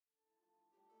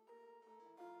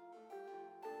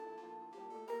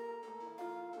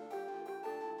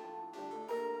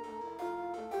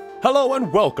Hello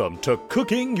and welcome to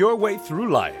Cooking Your Way Through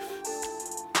Life.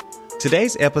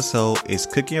 Today's episode is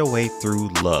Cooking Your Way Through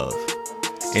Love.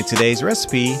 And today's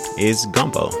recipe is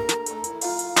gumbo.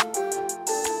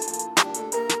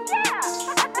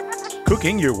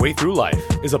 Cooking Your Way Through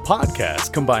Life is a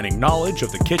podcast combining knowledge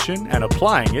of the kitchen and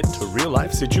applying it to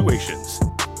real-life situations.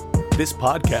 This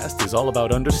podcast is all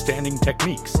about understanding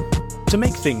techniques to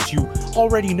make things you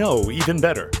already know even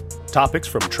better. Topics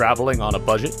from traveling on a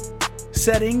budget,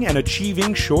 setting and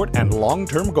achieving short and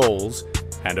long-term goals,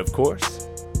 and of course,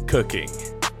 cooking.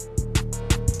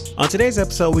 On today's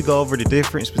episode, we go over the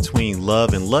difference between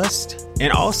love and lust,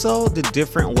 and also the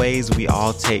different ways we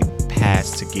all take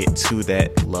paths to get to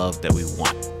that love that we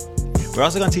want. We're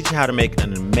also going to teach you how to make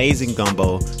an amazing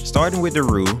gumbo, starting with the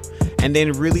roux, and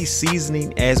then really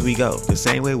seasoning as we go, the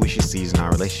same way we should season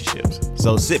our relationships.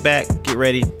 So sit back, get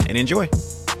ready, and enjoy.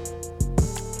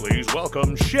 Please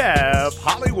welcome Chef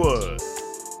Hollywood.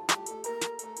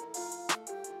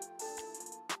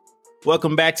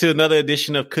 Welcome back to another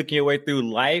edition of Cooking Your Way Through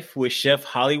Life with Chef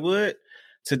Hollywood.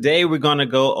 Today, we're going to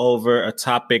go over a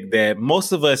topic that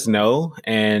most of us know,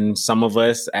 and some of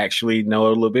us actually know a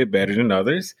little bit better than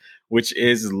others, which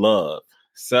is love.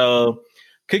 So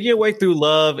cooking your way through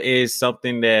love is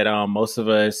something that most of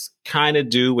us kind of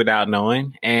do without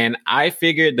knowing. And I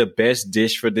figured the best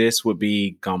dish for this would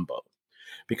be gumbo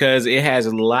because it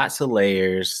has lots of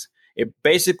layers. It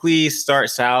basically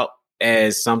starts out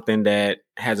as something that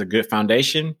has a good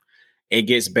foundation. It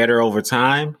gets better over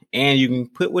time, and you can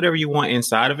put whatever you want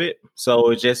inside of it.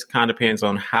 So it just kind of depends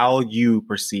on how you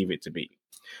perceive it to be.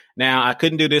 Now, I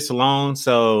couldn't do this alone.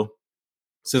 So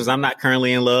since I'm not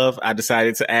currently in love, I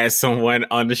decided to ask someone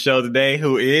on the show today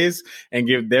who is and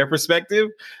give their perspective.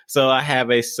 So I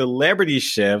have a celebrity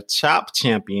chef, Chop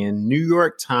Champion, New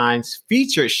York Times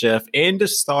featured chef, and the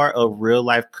star of Real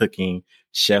Life Cooking,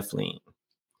 Chef Lean.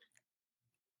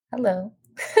 Hello.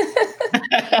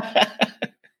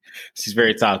 She's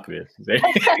very talkative.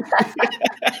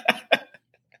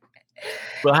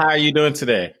 Well, how are you doing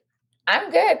today?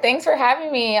 I'm good. Thanks for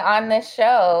having me on this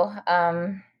show.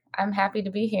 I'm happy to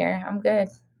be here. I'm good.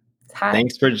 It's hot.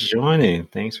 Thanks for joining.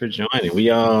 We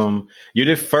you're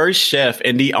the first chef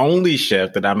and the only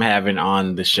chef that I'm having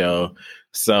on the show.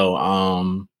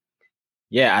 So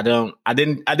yeah, I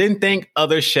didn't think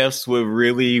other chefs would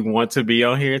really want to be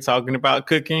on here talking about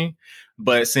cooking.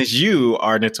 But since you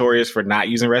are notorious for not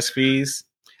using recipes,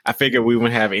 I figured we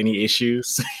wouldn't have any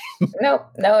issues. Nope,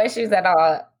 no issues at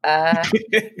all.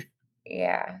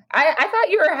 Yeah. I thought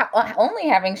you were only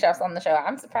having chefs on the show.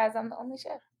 I'm surprised I'm the only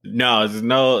chef. No, there's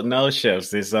no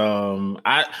chefs. It's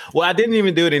I didn't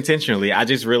even do it intentionally. I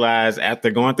just realized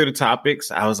after going through the topics,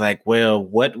 I was like, well,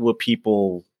 what would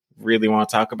people really want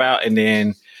to talk about? And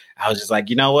then I was just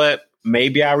like, you know what?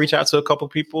 Maybe I'll reach out to a couple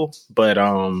people, but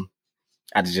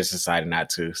I just decided not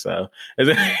to. So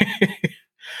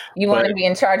you want to be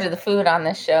in charge of the food on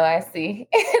this show, I see.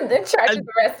 In charge of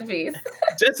the recipes.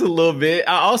 Just a little bit.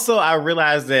 I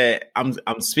realized that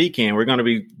I'm speaking. We're going to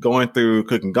be going through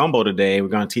cooking gumbo today. We're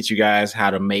going to teach you guys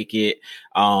how to make it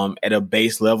at a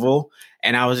base level.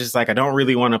 And I was just like, I don't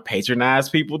really want to patronize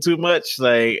people too much.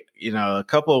 Like, you know, a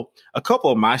couple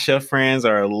of my chef friends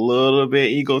are a little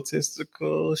bit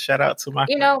egotistical. Shout out to my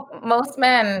most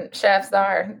men chefs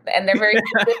are, and they're very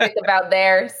specific about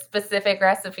their specific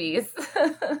recipes.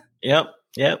 Yep.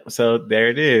 So there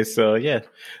it is. So yeah.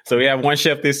 So we have one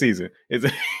chef this season.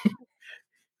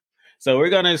 So we're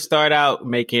going to start out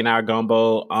making our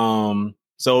gumbo.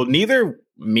 So neither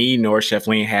me nor Chef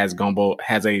Lean has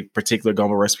a particular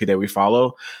gumbo recipe that we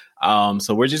follow.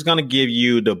 So we're just going to give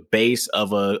you the base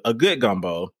of a good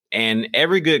gumbo, and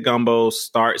every good gumbo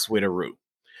starts with a roux.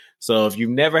 So if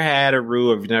you've never had a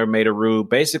roux, or if you've never made a roux,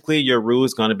 basically your roux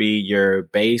is going to be your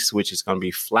base, which is going to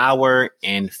be flour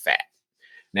and fat.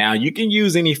 Now you can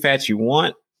use any fat you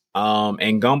want.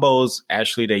 And gumbos,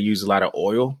 actually, they use a lot of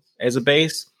oil as a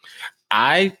base.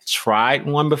 I tried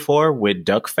one before with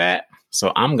duck fat.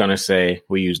 So I'm going to say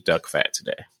we use duck fat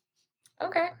today.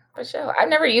 Okay, for sure. I've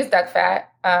never used duck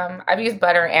fat. I've used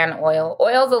butter and oil.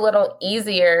 Oil's a little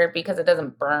easier because it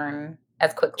doesn't burn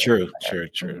as quickly. True.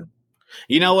 Mm-hmm.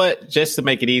 You know what? Just to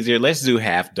make it easier, let's do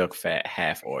half duck fat,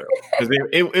 half oil. Because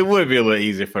it would be a little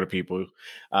easier for the people.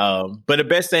 But the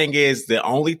best thing is the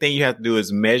only thing you have to do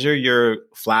is measure your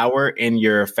flour and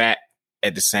your fat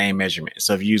at the same measurement.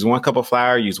 So if you use 1 cup of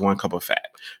flour, use 1 cup of fat.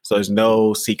 So there's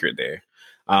no secret there.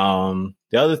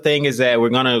 The other thing is that we're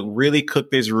going to really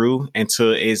cook this roux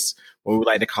until it's what we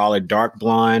like to call a dark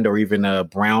blonde or even a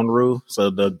brown roux. So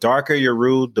the darker your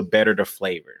roux, the better the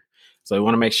flavor. So we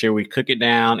want to make sure we cook it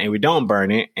down and we don't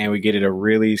burn it, and we get it a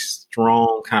really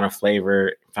strong kind of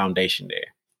flavor foundation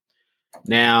there.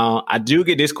 Now, I do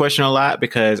get this question a lot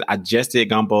because I just did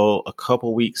gumbo a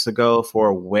couple weeks ago for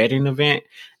a wedding event.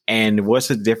 And what's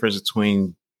the difference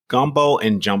between gumbo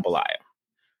and jambalaya?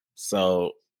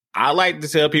 So I like to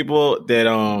tell people that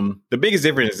the biggest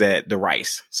difference is that the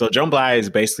rice. So jambalaya is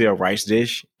basically a rice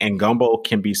dish, and gumbo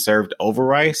can be served over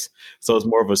rice. So it's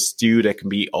more of a stew that can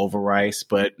be over rice,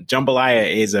 but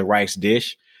jambalaya is a rice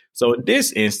dish. So in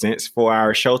this instance, for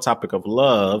our show topic of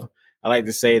love, I like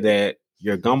to say that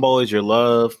your gumbo is your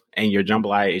love and your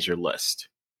jambalaya is your lust.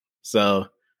 So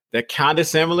they're kind of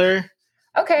similar.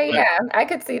 Okay, yeah, I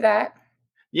could see that.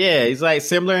 Yeah, it's like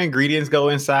similar ingredients go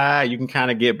inside. You can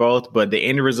kind of get both, but the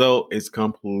end result is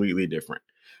completely different.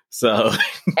 So,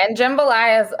 and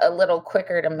jambalaya is a little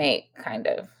quicker to make, kind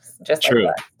of, just true,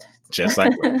 like lust. Just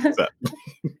like lust.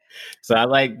 So I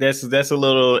like that's a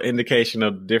little indication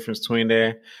of the difference between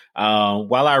there.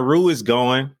 While our roux is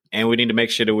going, and we need to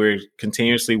make sure that we're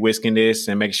continuously whisking this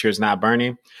and making sure it's not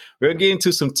burning, we're gonna get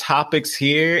into some topics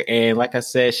here. And like I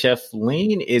said, Chef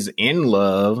Lean is in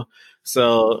love.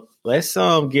 So let's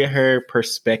get her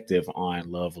perspective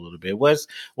on love a little bit.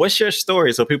 What's your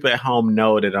story so people at home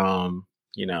know that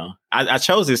I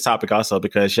chose this topic also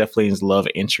because Chef Lean's love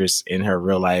interest in her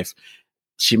real life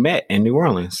she met in New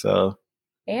Orleans. So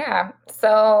yeah.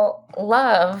 So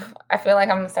love, I feel like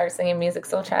I'm gonna start singing Music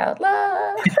Soul Child.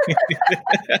 Love.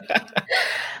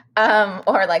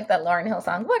 Or like the Lauryn Hill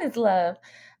song, What is Love?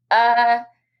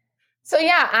 So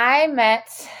yeah, I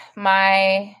met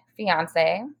my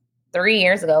fiance 3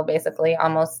 years ago, basically,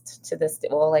 almost to this,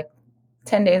 like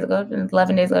 10 days ago,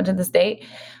 11 days ago to this date.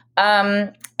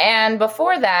 And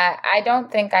before that, I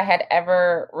don't think I had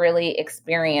ever really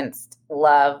experienced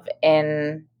love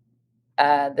in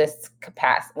this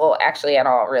capacity. Well, actually at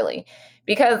all, really.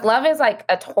 Because love is like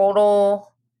a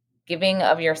total giving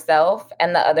of yourself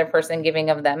and the other person giving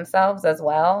of themselves as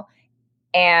well.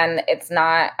 And it's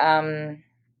not...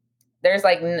 there's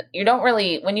like, you don't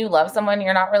really, when you love someone,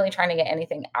 you're not really trying to get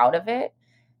anything out of it.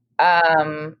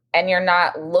 And you're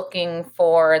not looking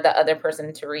for the other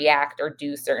person to react or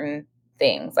do certain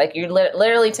things. Like you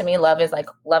literally, to me, love is like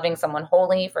loving someone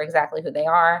wholly for exactly who they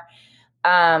are.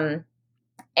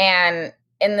 And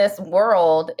in this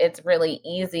world, it's really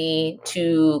easy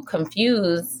to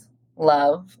confuse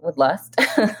love with lust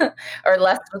or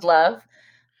lust with love.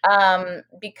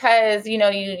 Because,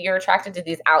 you're attracted to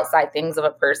these outside things of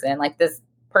a person, like this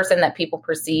person that people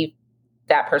perceive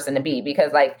that person to be,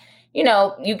 because like,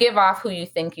 you give off who you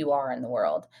think you are in the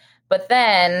world. But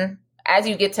then as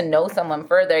you get to know someone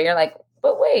further, you're like,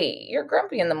 but wait, you're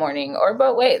grumpy in the morning, or,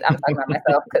 but wait, I'm talking about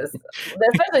myself because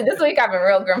especially this week I've been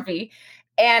real grumpy.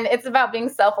 And it's about being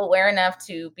self-aware enough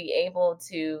to be able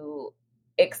to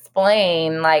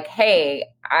explain like, hey,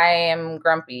 I am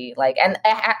grumpy, like, and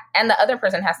the other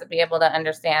person has to be able to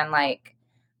understand like,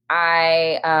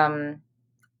 I'm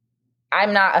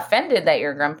not offended that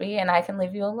you're grumpy and I can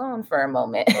leave you alone for a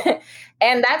moment.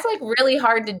 And that's like really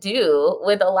hard to do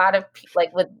with a lot of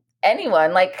like with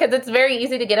anyone, like, because it's very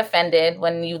easy to get offended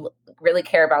when you really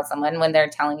care about someone, when they're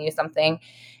telling you something.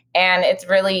 And it's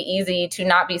really easy to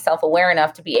not be self-aware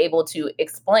enough to be able to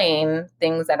explain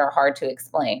things that are hard to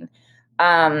explain.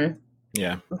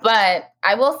 Yeah. But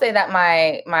I will say that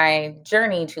my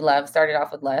journey to love started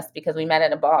off with lust because we met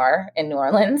at a bar in New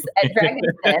Orleans at Dragon's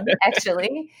Den,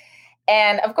 actually.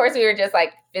 And of course, we were just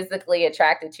like physically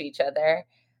attracted to each other.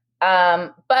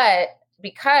 But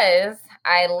because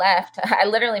I left, I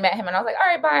literally met him and I was like, all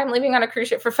right, bye. I'm leaving on a cruise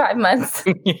ship for 5 months.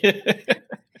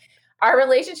 Our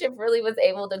relationship really was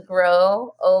able to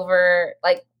grow over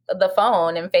like the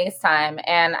phone and FaceTime.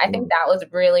 And I think that was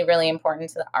really, really important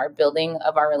to our building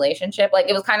of our relationship. Like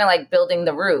it was kind of like building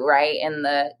the roux, right? In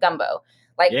the gumbo.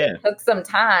 Like It took some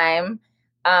time,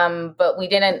 but we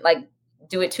didn't like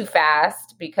do it too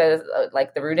fast because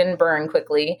like the roux didn't burn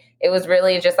quickly. It was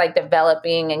really just like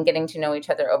developing and getting to know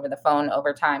each other over the phone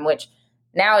over time, which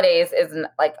nowadays isn't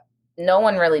like, no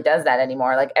one really does that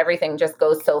anymore. Like everything just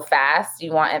goes so fast.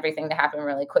 You want everything to happen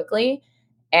really quickly.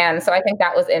 And so I think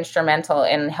that was instrumental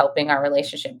in helping our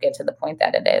relationship get to the point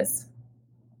that it is.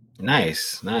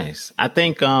 Nice. I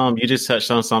think you just touched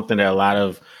on something that a lot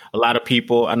of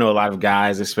people, I know a lot of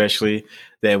guys especially,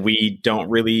 that we don't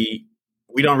really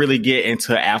get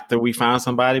into after we find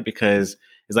somebody, because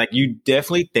it's like you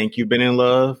definitely think you've been in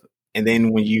love, and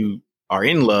then when you are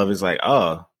in love, it's like,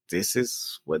 oh, this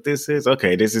is what this is.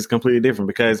 Okay, this is completely different,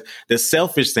 because the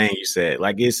selfish thing you said,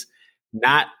 like it's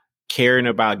not caring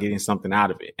about getting something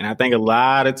out of it. And I think a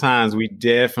lot of times we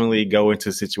definitely go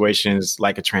into situations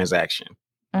like a transaction.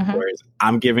 Mm-hmm. Whereas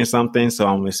I'm giving something, so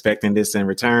I'm expecting this in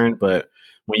return. But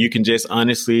when you can just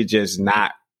honestly just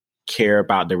not care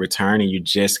about the return and you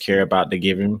just care about the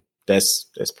giving,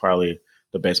 that's probably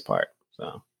the best part.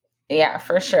 So yeah,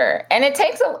 for sure. And it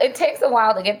takes a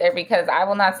while to get there, because I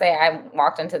will not say I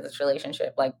walked into this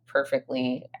relationship like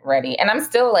perfectly ready. And I'm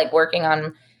still like working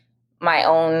on my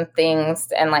own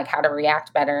things and like how to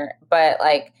react better. But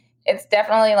like, it's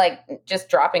definitely like just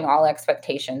dropping all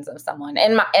expectations of someone,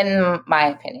 in my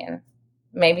opinion.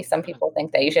 Maybe some people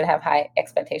think that you should have high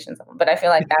expectations of them, but I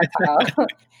feel like that's how.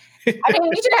 I mean,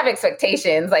 you should have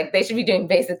expectations. Like, they should be doing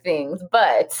basic things,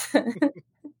 but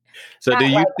so do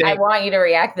you like, think, I want you to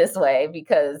react this way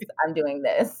because I'm doing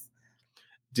this.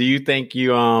 do you think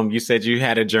you said you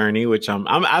had a journey, which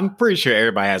I'm pretty sure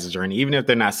everybody has a journey, even if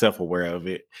they're not self-aware of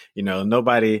it. You know, I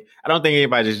don't think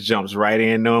anybody just jumps right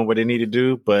in knowing what they need to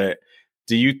do. But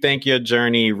do you think your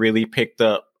journey really picked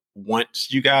up once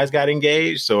you guys got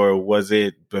engaged, or was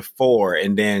it before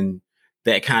and then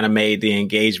that kind of made the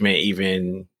engagement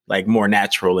even like more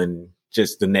natural and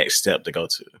just the next step to go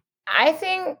to? I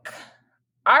think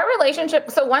our relationship,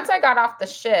 so once I got off the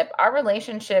ship, our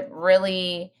relationship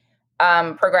really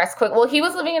progressed quick. Well, he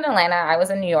was living in Atlanta. I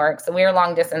was in New York. So we were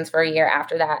long distance for a year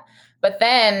after that. But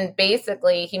then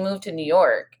basically he moved to New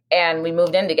York and we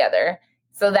moved in together.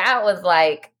 So that was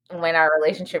like when our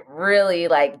relationship really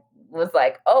like was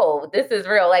like, oh, this is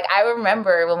real. Like, I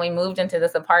remember when we moved into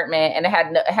this apartment, and it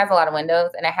has a lot of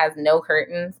windows and it has no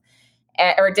curtains,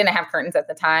 or it didn't have curtains at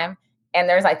the time. And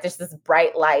there's like this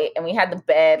bright light, and we had the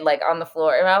bed like on the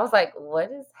floor. And I was like, what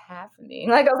is happening?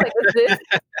 Like, I was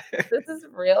like, this is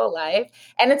real life.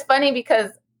 And it's funny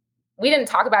because we didn't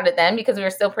talk about it then because we were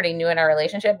still pretty new in our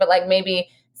relationship. But like maybe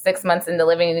 6 months into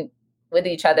living with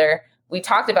each other, we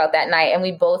talked about that night, and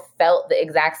we both felt the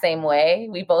exact same way.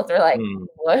 We both were like,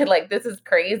 what? Like, this is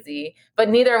crazy. But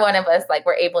neither one of us like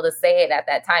were able to say it at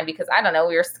that time because, I don't know,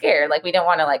 we were scared. Like, we didn't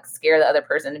want to like scare the other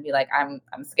person to be like, I'm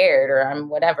scared or I'm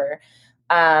whatever.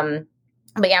 But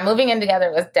yeah, moving in together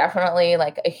was definitely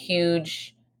like a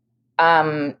huge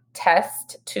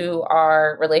test to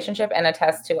our relationship and a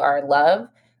test to our love.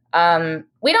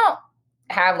 We don't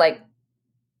have like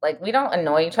we don't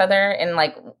annoy each other and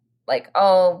like,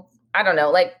 oh, I don't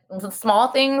know, like the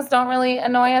small things don't really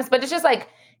annoy us, but it's just like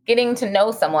getting to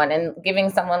know someone and giving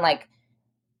someone like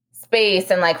space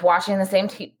and like watching the same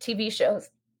TV shows.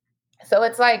 So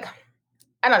it's like,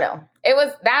 I don't know. It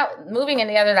was that moving in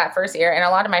together that first year. And a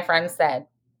lot of my friends said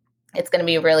it's going to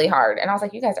be really hard. And I was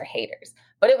like, you guys are haters,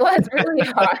 but it was really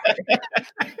hard.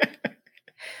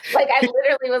 Like, I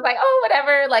literally was like, oh,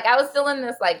 whatever. Like, I was still in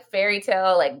this like fairy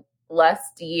tale, like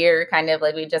lust year, kind of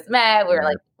like we just met. We were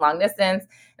like long distance.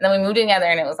 And then we moved together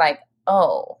and it was like,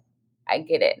 oh, I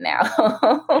get it now.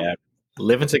 Yeah.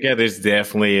 Living together is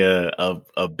definitely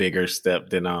a bigger step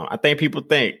than I think people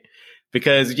think.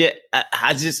 Because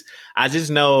I just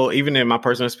know, even in my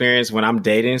personal experience, when I'm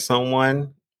dating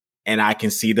someone and I can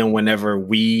see them whenever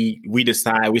we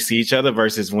decide we see each other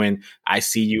versus when I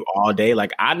see you all day,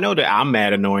 like I know that I'm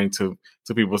mad annoying to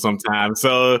people sometimes.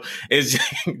 So it's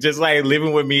just like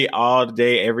living with me all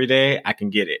day, every day. I can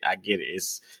get it. I get it.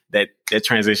 It's that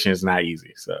transition is not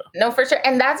easy. So no, for sure.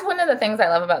 And that's one of the things I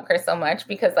love about Chris so much,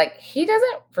 because like he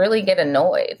doesn't really get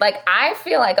annoyed. Like, I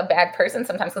feel like a bad person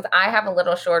sometimes because I have a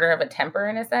little shorter of a temper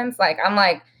in a sense. Like, I'm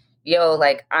like, yo,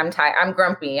 like I'm tired. I'm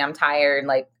grumpy. I'm tired.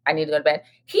 Like, I need to go to bed.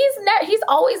 He's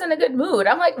always in a good mood.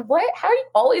 I'm like, what? How are you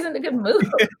always in a good mood?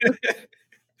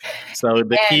 So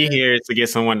the key here is to get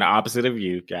someone the opposite of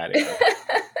you. Got it.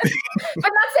 But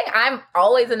not saying I'm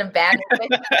always in a bad mood,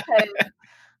 because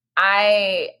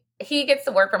he gets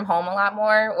to work from home a lot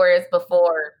more, whereas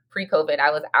before pre-COVID,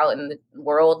 I was out in the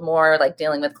world more, like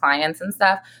dealing with clients and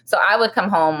stuff. So I would come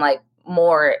home like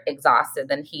more exhausted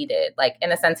than he did. Like,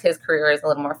 in a sense, his career is a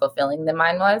little more fulfilling than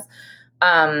mine was,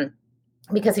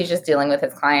 because he's just dealing with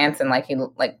his clients and like he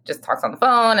like just talks on the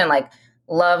phone and like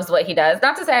loves what he does.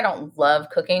 Not to say I don't love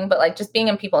cooking, but like just being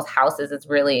in people's houses is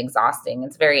really exhausting.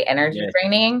 It's very energy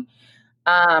draining.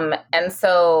 And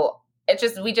so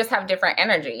we just have different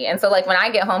energy. And so like when I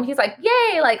get home, he's like,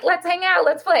 yay, like let's hang out,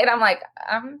 let's play. And I'm like,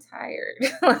 I'm tired.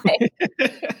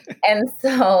 And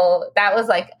so that was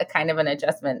like a kind of an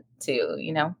adjustment too,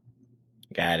 you know?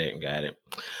 Got it.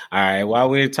 All right. While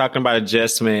we're talking about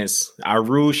adjustments, our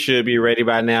rules should be ready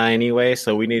by now anyway.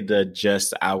 So we need to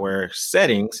adjust our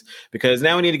settings because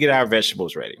now we need to get our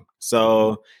vegetables ready.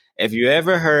 So if you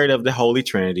ever heard of the Holy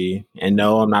Trinity, and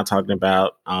no, I'm not talking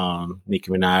about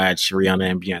Nicki Minaj, Rihanna,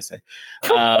 and Beyonce,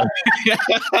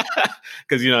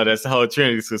 because, you know, that's the whole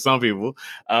Trinity to some people.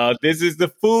 This is the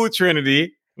food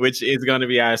Trinity, which is going to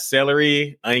be our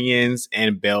celery, onions,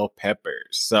 and bell peppers.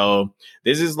 So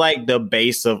this is like the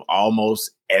base of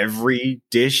almost every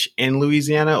dish in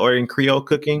Louisiana or in Creole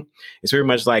cooking. It's very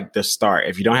much like the start.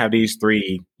 If you don't have these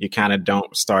three, you kind of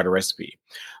don't start a recipe.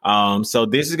 So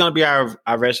this is going to be our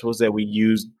vegetables that we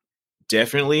use.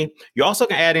 Definitely. You also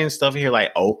can add in stuff here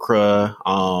like okra,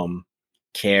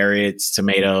 carrots,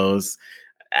 tomatoes.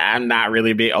 I'm not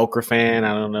really a big okra fan.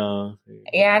 I don't know.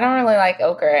 Yeah, I don't really like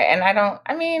okra.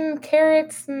 And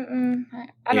carrots, I don't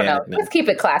know. No. Let's keep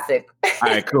it classic. All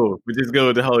right, cool. We just go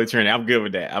with the Holy Trinity. I'm good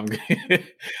with that. I'm good.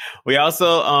 We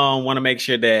also want to make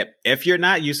sure that if you're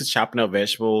not used to chopping up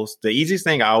vegetables, the easiest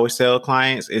thing I always tell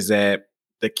clients is that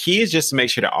the key is just to make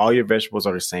sure that all your vegetables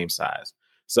are the same size.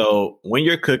 So when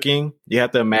you're cooking, you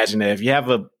have to imagine that if you have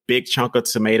a big chunk of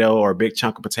tomato or a big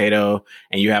chunk of potato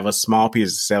and you have a small piece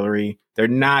of celery, they're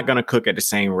not going to cook at the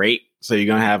same rate. So you're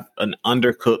going to have an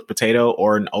undercooked potato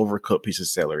or an overcooked piece of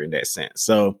celery in that sense.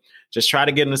 So just try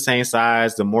to get them the same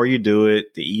size. The more you do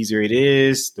it, the easier it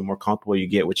is, the more comfortable you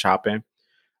get with chopping.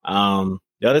 The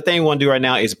other thing we want to do right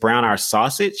now is brown our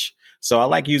sausage. So I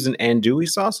like using andouille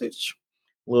sausage,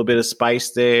 a little bit of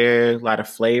spice there, a lot of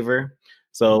flavor.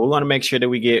 So we want to make sure that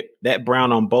we get that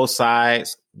brown on both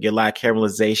sides, get a lot of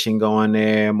caramelization going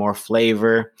there, more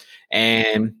flavor.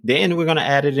 And then we're going to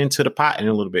add it into the pot in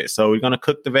a little bit. So we're going to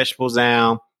cook the vegetables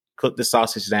down, cook the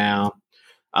sausage down.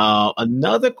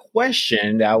 Another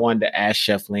question that I wanted to ask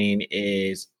Chef Lean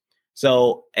is,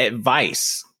 so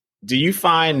advice. Do you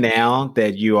find now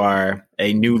that you are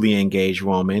a newly engaged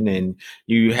woman and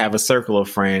you have a circle of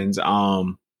friends,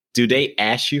 do they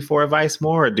ask you for advice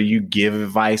more, or do you give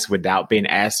advice without being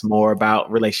asked more about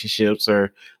relationships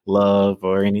or love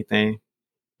or anything?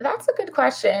 That's a good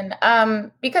question.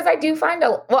 Because I do find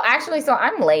so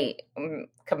I'm late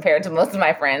compared to most of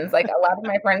my friends. Like a lot of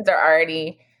my friends are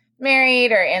already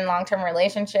married or in long-term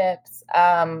relationships.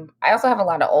 I also have a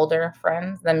lot of older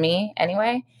friends than me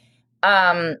anyway.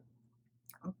 But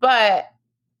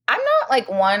I'm not like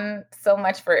one so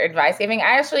much for advice giving.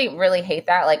 I actually really hate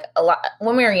that. Like a lot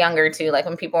when we were younger too, like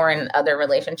when people were in other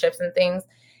relationships and things.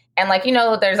 And like,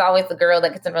 there's always the girl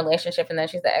that gets in a relationship and then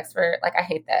she's the expert. Like, I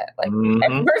hate that. Like,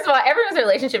 First of all, everyone's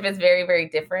relationship is very, very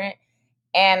different.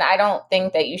 And I don't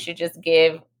think that you should just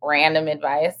give random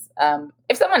advice.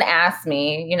 If someone asks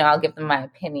me, I'll give them my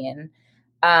opinion.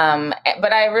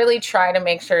 But I really try to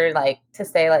make sure like to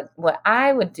say like what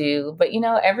I would do. But,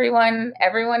 everyone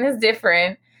is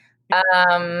different.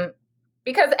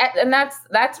 Because, and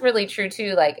that's really true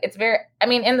too. Like, it's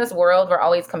in this world, we're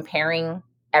always comparing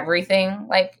everything,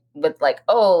 like with like,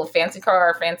 oh, fancy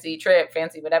car, fancy trip,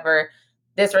 fancy whatever.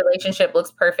 This relationship looks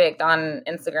perfect on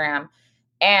Instagram.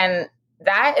 And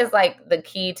that is like the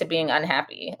key to being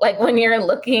unhappy. Like when you're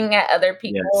looking at other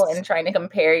people and trying to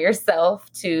compare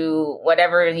yourself to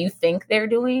whatever you think they're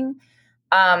doing.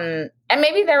 And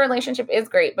maybe their relationship is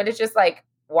great, but it's just like,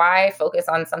 why focus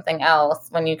on something else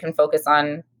when you can focus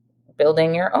on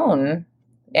building your own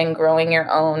and growing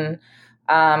your own,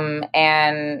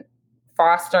 and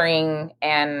fostering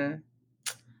and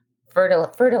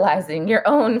fertilizing your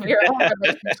own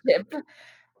relationship,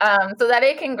 so that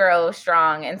it can grow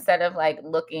strong instead of like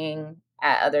looking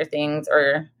at other things,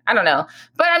 or I don't know.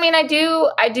 But I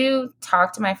do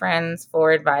talk to my friends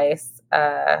for advice,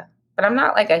 but I'm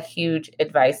not like a huge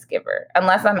advice giver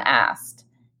unless I'm asked,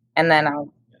 and then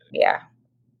I'm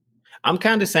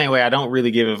kind of the same way. I don't really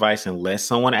give advice unless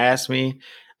someone asks me.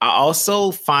 I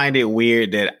also find it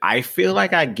weird that I feel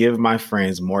like I give my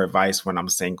friends more advice when I'm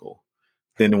single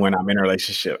than when I'm in a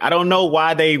relationship. I don't know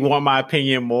why they want my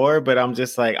opinion more, but I'm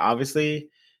just like, obviously,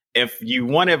 if you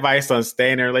want advice on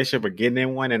staying in a relationship or getting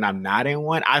in one and I'm not in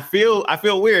one, I feel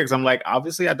weird because I'm like,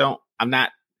 obviously I'm not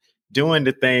doing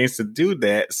the things to do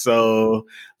that. So,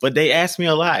 but they ask me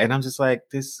a lot and I'm just like,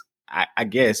 I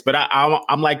guess, but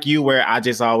I'm like you where I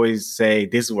just always say,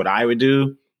 this is what I would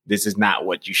do. This is not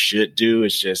what you should do.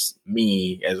 It's just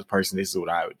me as a person. This is what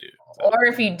I would do. So. Or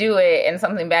if you do it and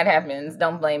something bad happens,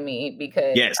 don't blame me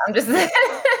because I'm just.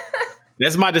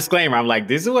 That's my disclaimer. I'm like,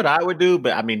 this is what I would do,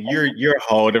 but you're a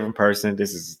whole different person.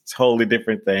 This is a totally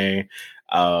different thing.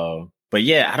 But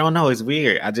yeah, I don't know. It's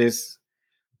weird.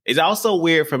 It's also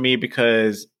weird for me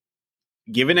because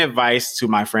giving advice to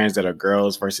my friends that are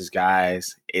girls versus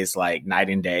guys is like night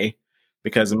and day,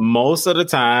 because most of the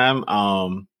time,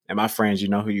 and my friends, you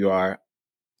know who you are.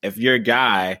 If you're a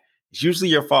guy, it's usually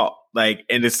your fault. Like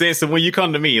in the sense of when you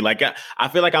come to me, like I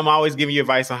feel like I'm always giving you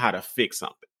advice on how to fix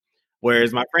something.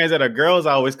 Whereas my friends that are girls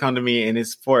always come to me and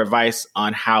it's for advice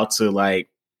on how to like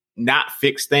not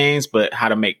fix things, but how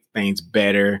to make things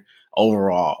better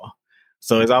overall.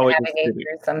 So it's always navigate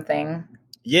through something.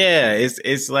 Yeah,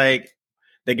 it's like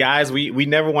the guys, we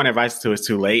never want advice until it's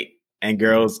too late. And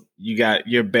girls,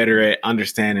 you're better at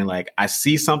understanding, like, I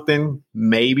see something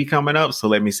maybe coming up, so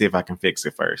let me see if I can fix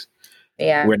it first.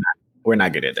 Yeah. We're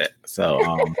not good at that. So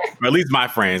or at least my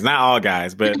friends, not all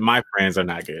guys, but my friends are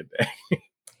not good at that.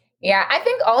 Yeah, I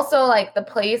think also like the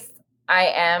place I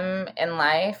am in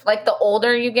life, like the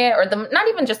older you get, or not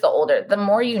even just the older, the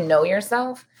more you know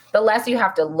yourself, the less you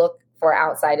have to look for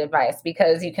outside advice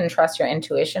because you can trust your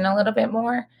intuition a little bit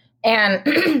more.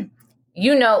 And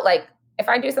you know, like if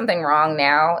I do something wrong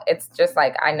now, it's just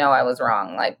like, I know I was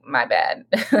wrong, like my bad.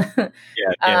 Yeah.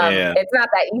 It's not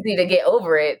that easy to get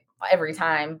over it every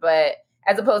time, but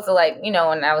as opposed to like, you know,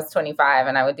 when I was 25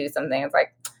 and I would do something, it's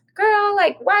like, girl,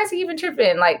 like, why is he even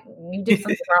tripping? Like, you did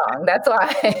something wrong. That's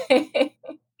why.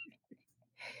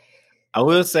 I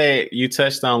will say you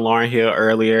touched on Lauryn Hill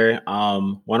earlier.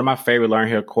 One of my favorite Lauryn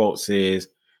Hill quotes is,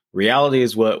 reality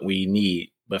is what we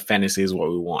need, but fantasy is what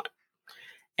we want.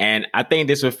 And I think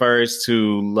this refers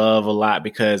to love a lot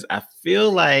because I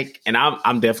feel like, and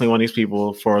I'm definitely one of these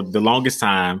people for the longest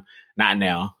time, not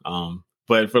now,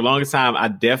 but for the longest time, I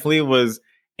definitely was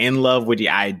in love with the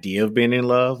idea of being in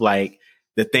love. Like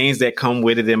the things that come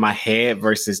with it in my head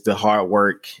versus the hard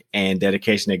work and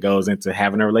dedication that goes into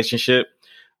having a relationship.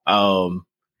 And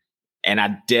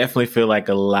I definitely feel like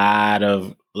a lot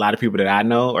of people that I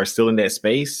know are still in that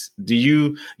space.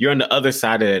 You're on the other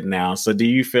side of it now. So do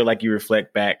you feel like you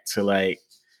reflect back to like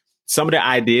some of the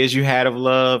ideas you had of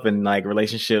love and like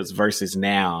relationships versus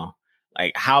now?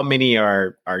 Like how many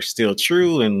are still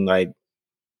true and like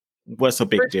what's a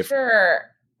big difference? Sure.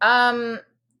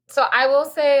 So I will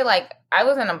say like I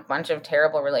was in a bunch of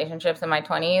terrible relationships in my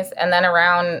 20s. And then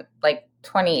around like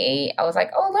 28, I was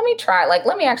like, oh, let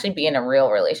me actually be in a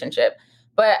real relationship.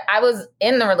 But I was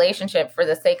in the relationship for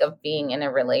the sake of being in a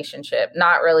relationship,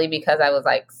 not really because I was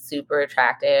like super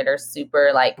attracted or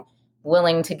super like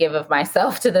willing to give of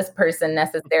myself to this person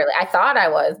necessarily. I thought I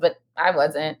was, but I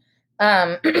wasn't.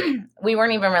 We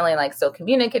weren't even really like so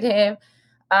communicative.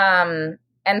 And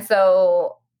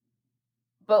so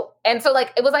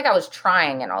like, it was like I was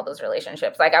trying in all those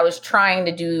relationships. Like I was trying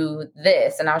to do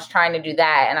this and I was trying to do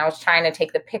that. And I was trying to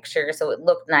take the picture so it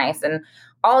looked nice and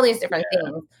all these different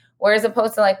things. Whereas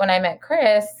opposed to like when I met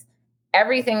Chris,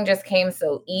 everything just came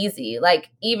so easy. Like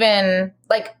even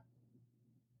like,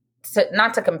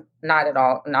 not at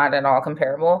all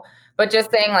comparable, but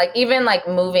just saying like, even like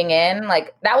moving in,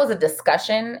 like that was a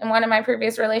discussion in one of my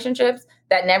previous relationships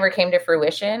that never came to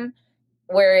fruition.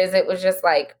 Whereas it was just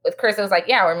like with Chris, it was like,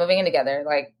 yeah, we're moving in together.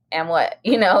 Like, and what?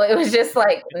 You know, it was just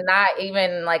like not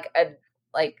even like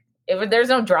there's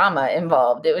no drama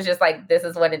involved. It was just like, this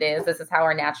is what it is. This is how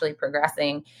we're naturally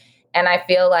progressing. And I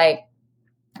feel like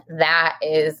that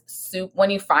is when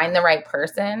you find the right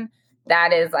person,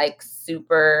 that is like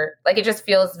super, like it just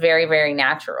feels very, very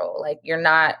natural. Like you're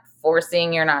not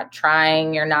forcing, you're not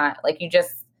trying, you're not like, you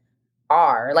just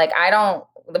are. Like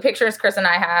the pictures Chris and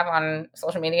I have on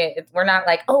social media, we're not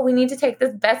like, oh, we need to take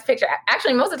this best picture.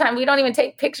 Actually, most of the time we don't even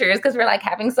take pictures because we're like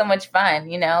having so much fun,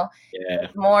 you know? Yeah.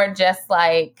 It's more just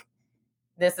like,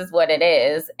 this is what it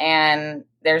is. And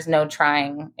there's no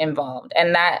trying involved.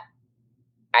 And that,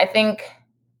 I think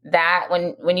that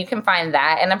when you can find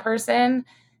that in a person,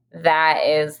 that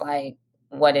is like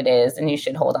what it is. And you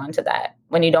should hold on to that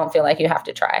when you don't feel like you have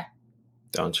to try.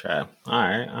 Don't try.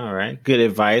 All right. Good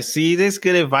advice. See, this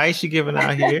good advice you're giving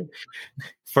out here.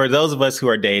 For those of us who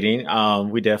are dating,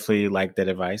 we definitely like that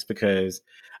advice because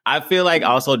I feel like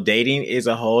also dating is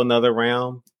a whole nother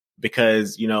realm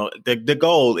because, you know, the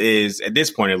goal is at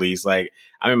this point, at least, like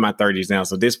I'm in my 30s now.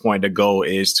 So at this point, the goal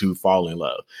is to fall in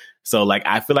love. So like,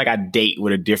 I feel like I date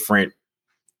with a different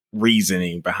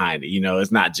reasoning behind it. You know,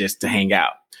 it's not just to hang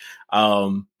out.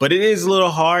 But it is a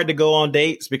little hard to go on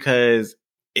dates because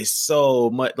it's so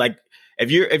much like if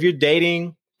you're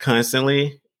dating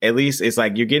constantly, at least it's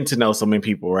like you're getting to know so many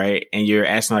people, right? And you're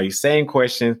asking all these same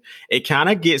questions. It kind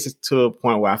of gets to a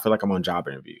point where I feel like I'm on job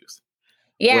interviews.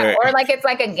 Yeah, or like it's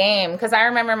like a game. Because I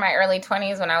remember my early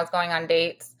 20s when I was going on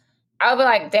dates, I would be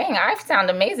like, dang, I sound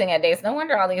amazing at dates. No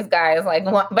wonder all these guys like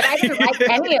want, but I didn't like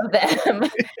any of them.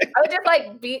 I would just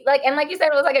like be like, and like you said,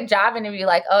 it was like a job interview,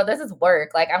 like, oh, this is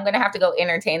work. Like I'm going to have to go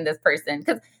entertain this person.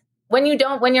 Because when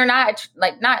you're not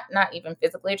like, not even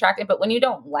physically attracted, but when you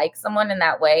don't like someone in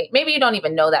that way, maybe you don't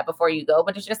even know that before you go,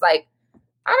 but it's just like,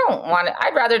 I don't want to,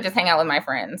 I'd rather just hang out with my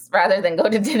friends rather than go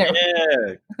to dinner.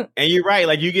 Yeah. And you're right.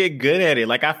 Like you get good at it.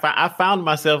 Like I found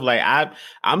myself like,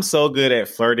 I'm so good at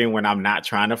flirting when I'm not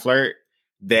trying to flirt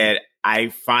that I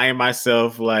find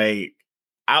myself like,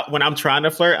 when I'm trying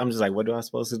to flirt, I'm just like, what am I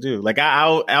supposed to do? Like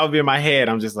I'll be in my head.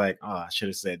 I'm just like, oh, I should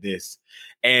have said this.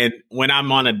 And when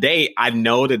I'm on a date, I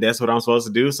know that that's what I'm supposed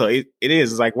to do. So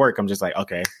it's like work. I'm just like,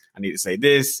 okay, I need to say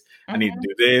this. I need to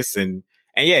do this. And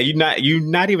yeah, you're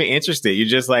not even interested. You're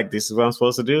just like, this is what I'm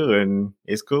supposed to do. And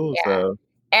it's cool. Yeah. So.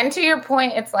 And to your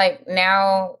point, it's like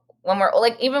now when we're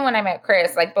like, even when I met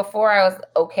Chris, like before I was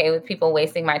okay with people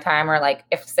wasting my time, or like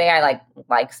if say I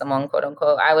like someone, quote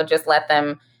unquote, I would just let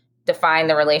them define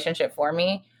the relationship for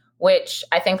me, which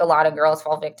I think a lot of girls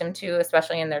fall victim to,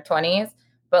 especially in their 20s.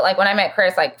 But like when I met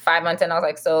Chris, like 5 months in, I was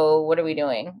like, so what are we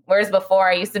doing? Whereas before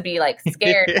I used to be like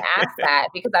scared to ask that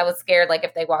because I was scared like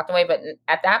if they walked away. But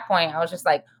at that point I was just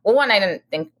like, well, one, I didn't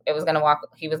think he was going to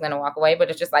walk away, but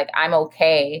it's just like, I'm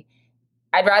okay.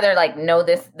 I'd rather like know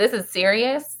this is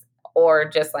serious or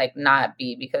just like not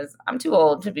be, because I'm too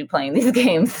old to be playing these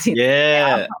games.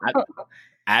 Yeah.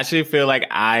 I actually feel like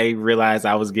I realized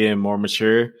I was getting more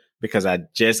mature because I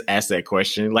just asked that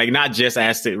question. Like not just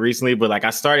asked it recently, but like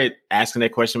I started asking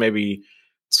that question maybe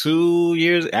 2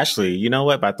 years. Actually, you know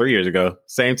what? About 3 years ago.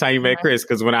 Same time you met Chris,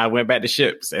 because when I went back to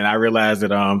ships and I realized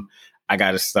that I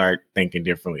got to start thinking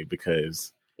differently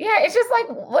because. Yeah, it's just like,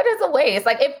 what is a waste?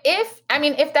 Like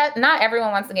if that, not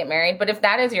everyone wants to get married, but if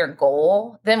that is your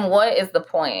goal, then what is the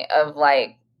point of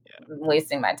like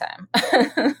wasting my time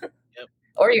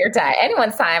or your time,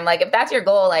 anyone's time? Like if that's your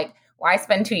goal, like why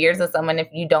spend 2 years with someone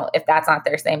if that's not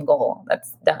their same goal?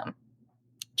 That's dumb.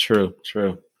 True.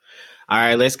 All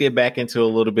right, let's get back into a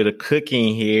little bit of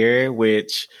cooking here,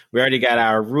 which we already got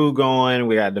our roux going.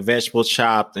 We got the vegetable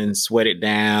chopped and sweated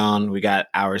down. We got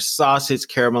our sausage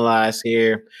caramelized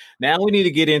here. Now we need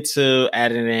to get into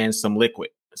adding in some liquid.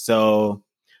 So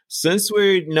since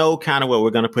we know kind of what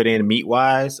we're going to put in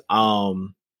meat-wise,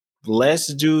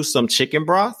 let's do some chicken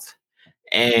broth.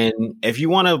 And if you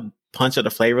want to punch up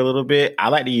the flavor a little bit, I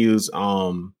like to use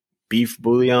beef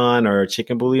bouillon or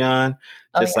chicken bouillon,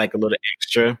 just like a little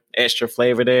extra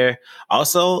flavor there.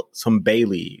 Also some bay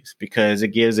leaves, because it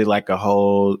gives it like a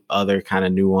whole other kind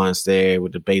of nuance there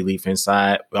with the bay leaf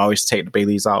inside. We always take the bay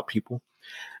leaves out, people.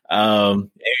 We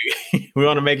want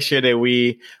to make sure that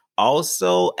we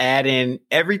also add in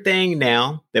everything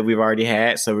now that we've already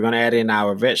had. So we're going to add in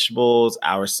our vegetables,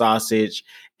 our sausage,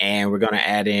 and we're going to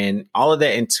add in all of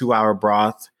that into our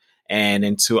broth and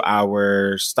into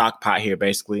our stock pot here,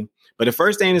 basically. But the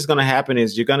first thing that's going to happen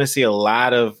is you're going to see a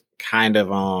lot of kind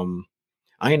of,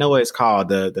 I don't know what it's called.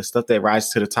 The stuff that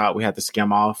rises to the top, we have to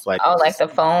skim off. Like the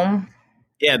foam?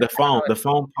 Yeah, the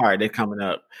foam part that's coming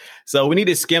up. So we need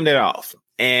to skim that off.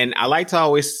 And I like to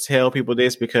always tell people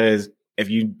this, because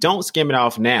if you don't skim it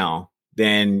off now,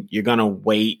 then you're going to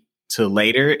wait till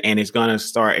later and it's going to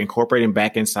start incorporating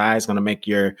back inside. It's going to make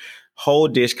your whole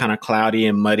dish kind of cloudy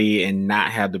and muddy and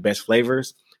not have the best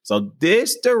flavors. So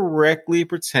this directly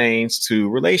pertains to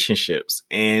relationships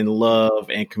and love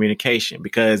and communication,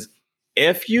 because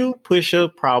if you push a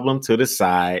problem to the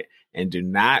side and do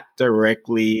not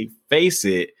directly face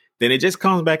it, then it just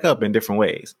comes back up in different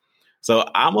ways. So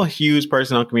I'm a huge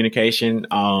person on communication.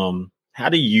 How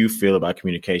do you feel about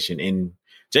communication in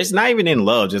just not even in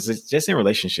love, just in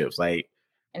relationships, like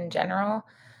in general?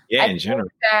 Yeah, in general.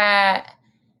 That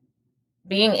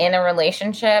being in a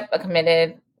relationship, a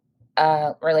committed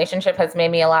relationship, has made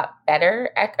me a lot better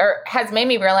or has made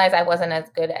me realize I wasn't as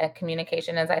good at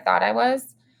communication as I thought I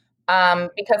was.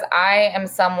 Because I am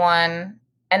someone,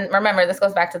 and remember, this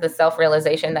goes back to the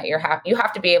self-realization that you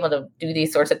have to be able to do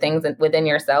these sorts of things within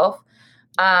yourself.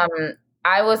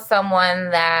 I was someone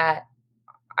that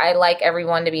I like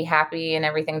everyone to be happy and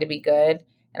everything to be good.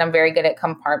 And I'm very good at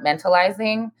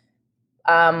compartmentalizing.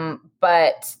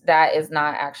 But that is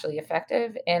not actually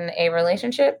effective in a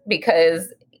relationship,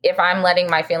 because if I'm letting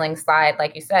my feelings slide,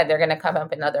 like you said, they're going to come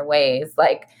up in other ways.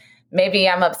 Like maybe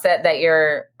I'm upset that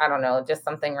you're, I don't know, just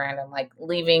something random, like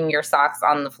leaving your socks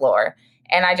on the floor.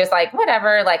 And I just like,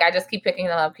 whatever, like I just keep picking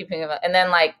them up. And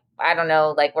then like, I don't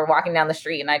know, like we're walking down the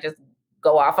street and I just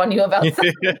go off on you about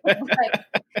something. Like,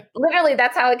 literally,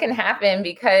 that's how it can happen,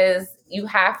 because you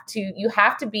have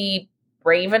to be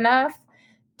brave enough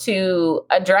to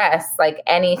address like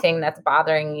anything that's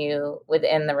bothering you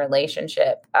within the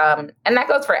relationship. And that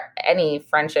goes for any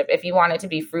friendship. If you want it to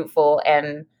be fruitful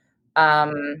and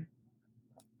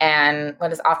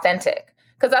what is authentic,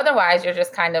 because otherwise you're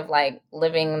just kind of like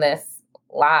living this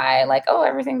lie, like, oh,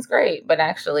 everything's great, but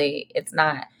actually it's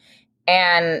not.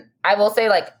 And I will say,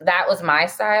 like, that was my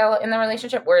style in the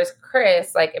relationship. Whereas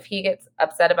Chris, like, if he gets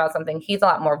upset about something, he's a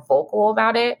lot more vocal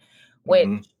about it,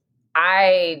 which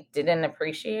I didn't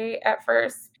appreciate at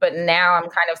first. But now I'm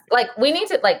kind of like, we need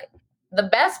to, like, the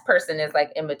best person is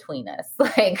like in between us,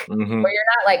 like Mm-hmm. where you're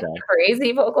not like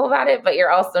crazy vocal about it, but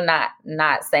you're also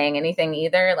not saying anything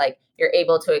either. Like you're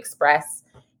able to express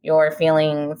your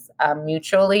feelings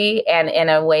mutually and in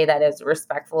a way that is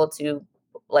respectful to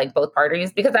like both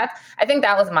parties. Because I think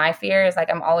that was my fear, is like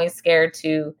I'm always scared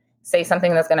to say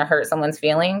something that's going to hurt someone's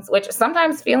feelings, which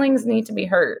sometimes feelings need to be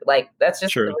hurt. Like that's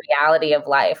just True. the reality of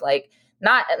life. Like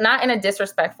not in a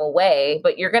disrespectful way,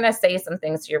 but you're going to say some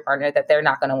things to your partner that they're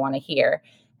not going to want to hear.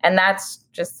 And that's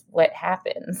just what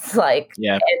happens. Like,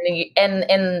 Yeah. and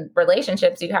in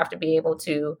relationships, you have to be able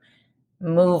to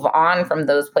move on from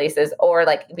those places, or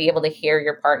like be able to hear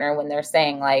your partner when they're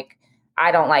saying like,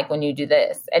 I don't like when you do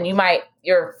this. And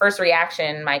your first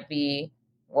reaction might be,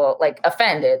 well, like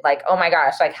offended, like, oh my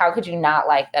gosh, like, how could you not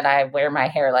like that I wear my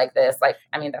hair like this? Like,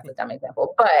 I mean, that's a dumb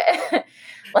example, but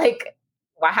like,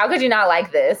 how could you not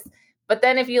like this? But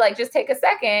then if you like just take a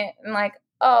second and like,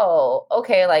 oh,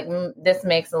 okay, like this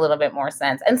makes a little bit more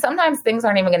sense. And sometimes things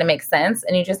aren't even going to make sense,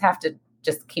 and you just have to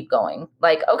just keep going.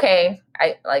 Like, okay,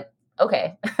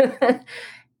 okay.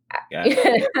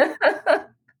 Yeah.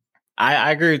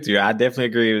 I agree with you. I definitely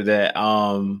agree with that.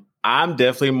 I'm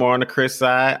definitely more on the Chris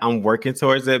side. I'm working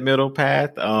towards that middle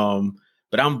path.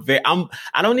 But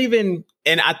I don't even,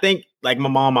 and I think like my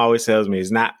mom always tells me, it's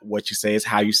not what you say, it's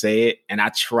how you say it. And I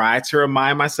try to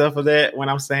remind myself of that when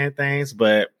I'm saying things,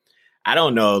 but I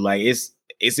don't know. Like it's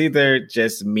either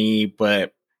just me,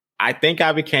 but I think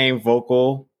I became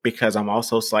vocal because I'm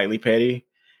also slightly petty,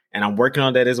 and I'm working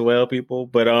on that as well, people.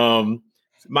 But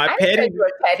my petty.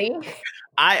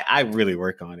 I really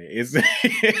work on it. It's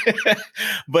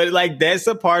but like that's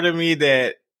a part of me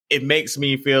that it makes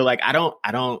me feel like I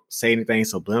don't say anything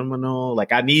subliminal.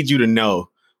 Like I need you to know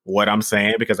what I'm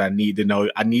saying, because I need to know,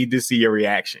 I need to see your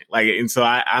reaction. Like, and so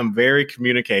I'm very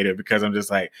communicative, because I'm just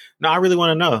like, no, I really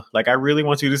want to know. Like I really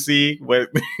want you to see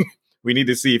what we need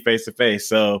to see face to face.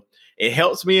 So it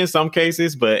helps me in some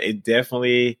cases, but it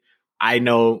definitely, I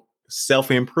know,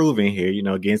 self-improving here,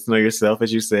 getting to know yourself,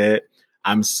 as you said.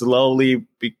 I'm slowly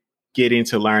getting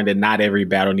to learn that not every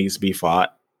battle needs to be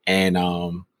fought. And,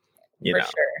 For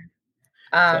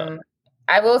sure.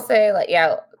 I will say, like,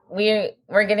 yeah,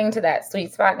 we're getting to that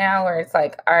sweet spot now where it's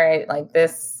like, all right, like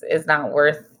this is not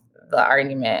worth the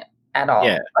argument at all.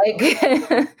 Yeah.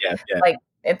 Like, like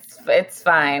it's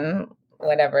fine.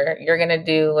 Whatever. You're going to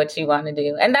do what you want to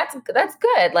do. And that's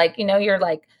good. Like, you're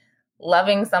like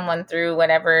loving someone through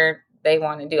whatever they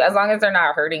want to do, as long as they're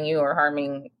not hurting you or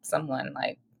harming someone.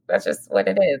 Like that's just what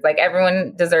it is. Like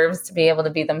everyone deserves to be able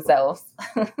to be themselves.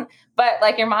 But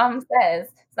like your mom says,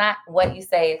 it's not what you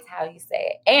say, it's how you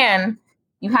say it. And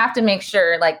you have to make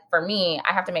sure, like for me,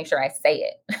 I have to make sure I say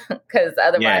it, because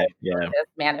otherwise it just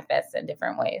manifests in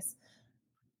different ways.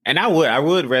 And I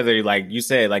would rather, like you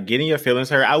said, like getting your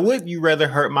feelings hurt. You rather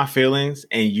hurt my feelings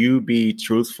and you be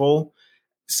truthful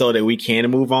so that we can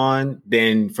move on,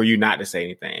 than for you not to say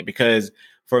anything. Because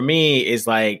for me, it's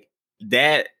like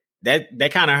that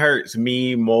kind of hurts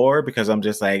me more, because I'm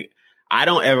just like, I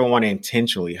don't ever want to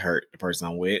intentionally hurt the person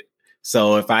I'm with.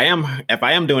 So if I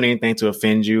am doing anything to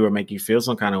offend you or make you feel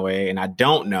some kind of way, and I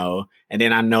don't know, and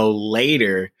then I know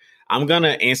later, I'm going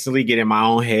to instantly get in my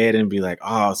own head and be like,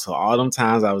 oh, so all them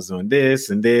times I was doing this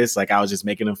and this, like I was just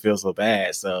making them feel so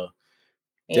bad. So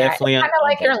definitely, it's kind of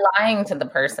like you're lying to the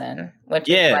person, which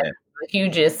is like the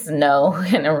hugest no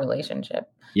in a relationship.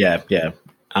 Yeah.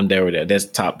 I'm there with that.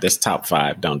 That's top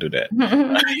 5. Don't do that.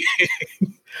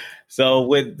 So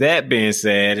with that being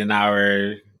said, and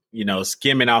our,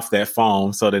 skimming off that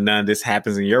foam so that none of this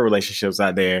happens in your relationships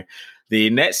out there, the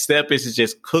next step is to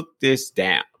just cook this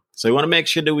down. So we want to make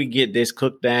sure that we get this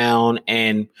cooked down.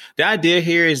 And the idea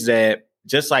here is that,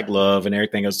 just like love and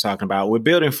everything I was talking about, we're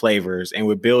building flavors, and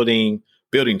we're building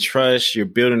trust. You're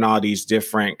building all these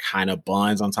different kind of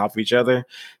bonds on top of each other.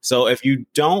 So if you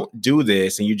don't do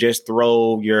this and you just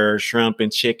throw your shrimp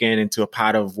and chicken into a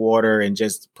pot of water and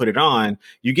just put it on,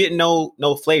 you get no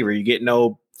flavor. You get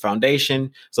no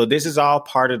foundation. So this is all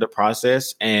part of the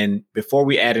process. And before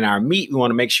we add in our meat, we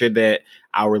want to make sure that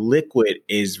our liquid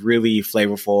is really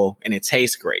flavorful and it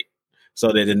tastes great,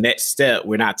 so that the next step,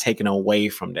 we're not taking away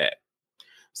from that.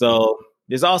 So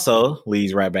this also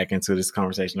leads right back into this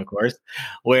conversation, of course,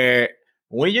 where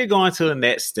when you're going to the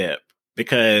next step,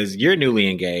 because you're newly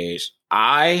engaged,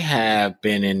 I have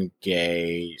been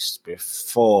engaged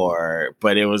before,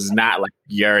 but it was not like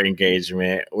your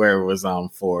engagement where it was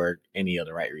for any of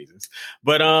the right reasons.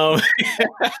 But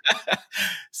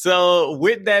so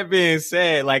with that being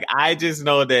said, like I just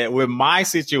know that with my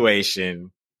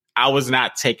situation, I was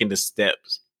not taking the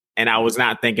steps. And I was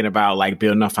not thinking about like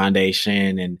building a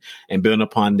foundation and building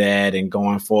upon that and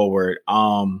going forward.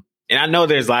 And and I know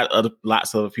there's lots of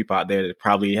other people out there that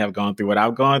probably have gone through what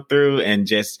I've gone through and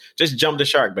just jump the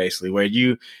shark, basically, where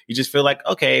you just feel like,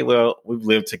 okay, well, we've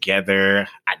lived together.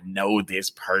 I know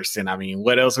this person. I mean,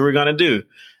 what else are we gonna do?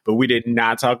 But we did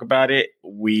not talk about it.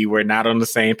 We were not on the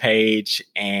same page,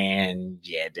 and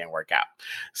yeah, it didn't work out.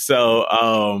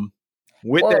 So,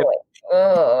 with that. Wait.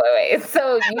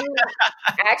 So you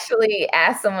actually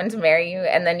asked someone to marry you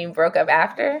and then you broke up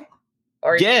after?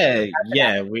 Or yeah,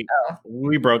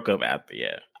 we broke up after.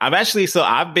 Yeah, I've asked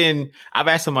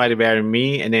somebody to marry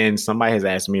me, and then somebody has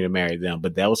asked me to marry them,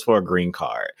 but that was for a green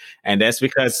card, and that's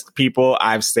because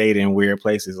I've stayed in weird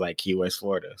places like Key West,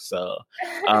 Florida. So,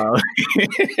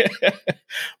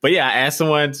 but yeah, I asked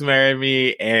someone to marry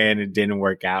me, and it didn't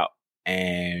work out.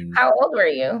 And how old were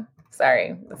you?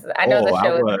 Sorry, I know the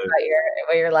show is about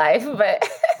your life, but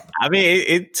I mean,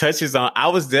 it touches on. I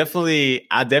definitely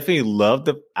loved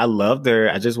her.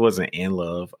 I just wasn't in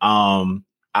love.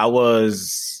 I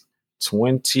was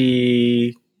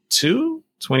 22,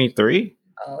 23.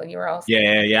 Oh, you were also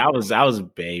yeah. I was a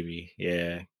baby.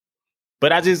 Yeah,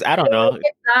 but I don't know.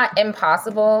 It's not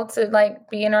impossible to like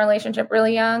be in a relationship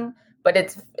really young, but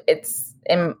it's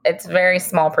very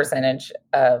small percentage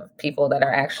of people that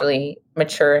are actually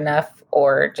mature enough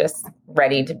or just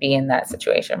ready to be in that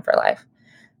situation for life.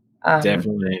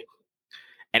 Definitely.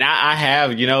 And I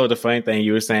have, the funny thing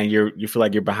you were saying, you feel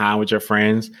like you're behind with your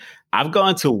friends. I've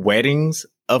gone to weddings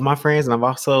of my friends, and I've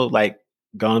also like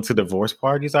gone to divorce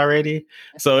parties already.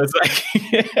 So it's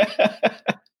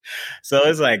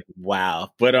like,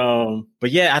 wow.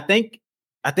 But yeah, I think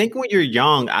when you're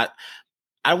young, I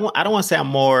don't want to say I'm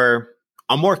more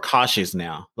cautious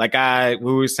now. Like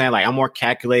we were saying, like I'm more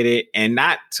calculated, and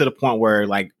not to the point where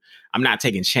like I'm not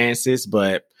taking chances,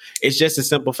 but it's just a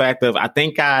simple fact of I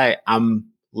think I'm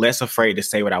less afraid to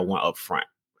say what I want up front.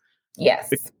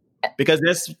 Yes. Because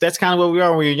that's kind of what we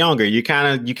are when you're younger. You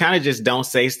kind of just don't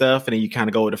say stuff, and then you kind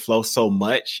of go with the flow so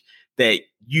much that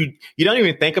you don't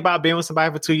even think about being with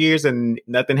somebody for 2 years and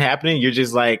nothing happening. You're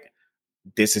just like,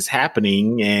 this is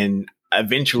happening, and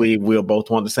eventually we'll both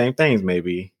want the same things,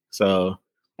 maybe. So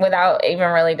without even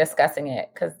really discussing it,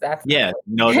 because that's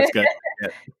no discussion.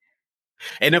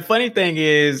 And the funny thing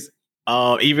is,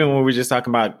 even when we're just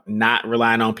talking about not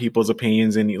relying on people's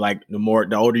opinions, and like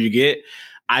the older you get,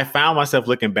 I found myself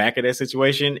looking back at that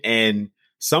situation, and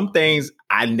some things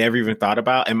I never even thought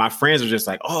about. And my friends were just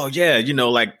like, oh yeah,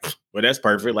 like, well, that's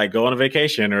perfect. Like go on a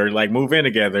vacation or like move in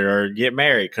together or get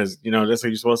married. Cause that's what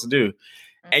you're supposed to do.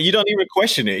 Mm-hmm. And you don't even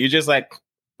question it. You're just like,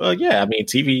 well, yeah, I mean,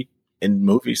 TV and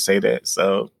movies say that.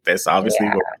 So that's obviously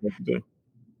what we're supposed to do.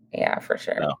 Yeah, for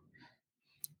sure. So.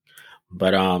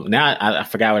 But now I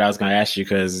forgot what I was going to ask you,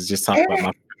 because it's just talking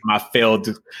about my failed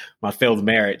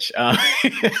marriage. It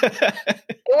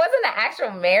wasn't an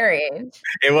actual marriage.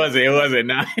 It wasn't.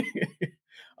 No.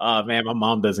 Oh man, my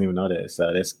mom doesn't even know that,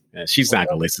 so she's not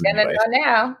gonna listen. Gonna know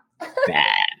now. Nah,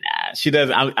 she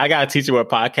doesn't. I gotta teach her what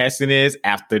podcasting is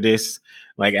after this,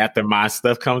 like after my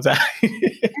stuff comes out.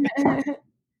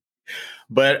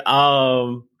 But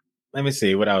let me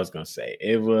see what I was gonna say.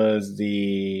 It was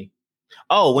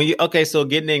so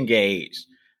getting engaged.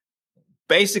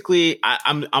 Basically,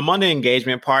 I'm on the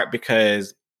engagement part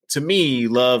because to me,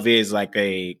 love is like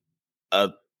a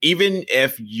even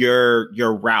if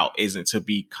your route isn't to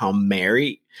become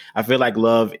married, I feel like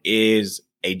love is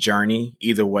a journey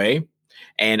either way.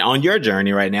 And on your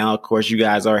journey right now, of course, you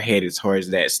guys are headed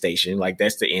towards that station. Like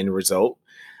that's the end result.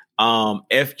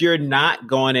 If you're not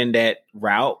going in that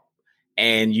route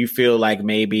and you feel like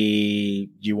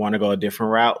maybe you want to go a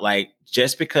different route, like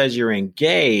just because you're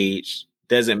engaged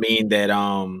doesn't mean that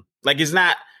like it's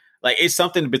not like it's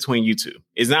something between you two.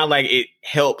 It's not like it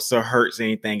helps or hurts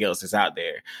anything else that's out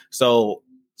there. So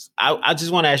I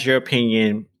just want to ask your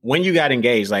opinion. When you got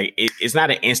engaged, like it's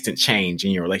not an instant change in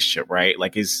your relationship, right?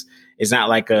 Like it's not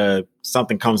like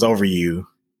something comes over you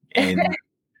and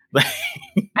I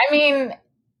mean,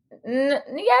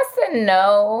 yes and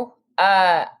no.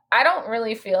 I don't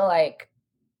really feel like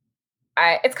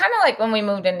it's kind of like when we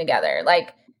moved in together,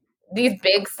 like these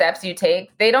big steps you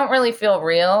take, they don't really feel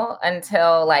real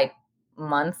until like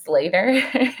months later.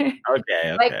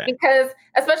 Okay. Like, because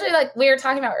especially like we were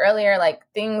talking about earlier, like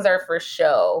things are for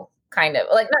show, kind of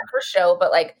like not for show,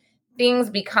 but like things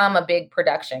become a big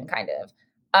production kind of.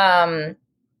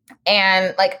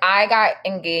 And like I got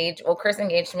engaged. Well, Chris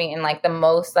engaged me in like the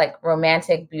most like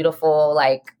romantic, beautiful,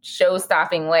 like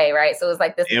show-stopping way, right? So it was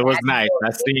like this. It was nice.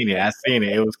 I seen it.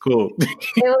 It was cool.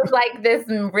 It was like this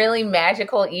really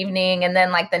magical evening, and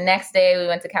then like the next day we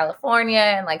went to California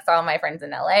and like saw my friends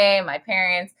in LA, my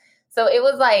parents. So it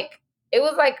was like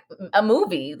a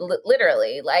movie,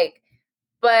 literally. Like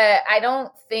but I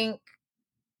don't think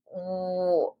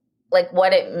like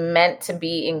what it meant to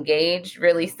be engaged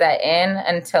really set in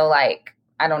until like,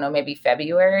 I don't know, maybe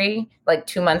February, like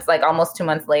 2 months, like almost 2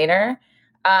 months later.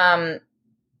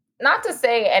 Not to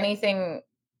say anything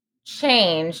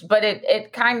changed, but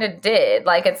it kind of did.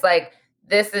 Like, it's like,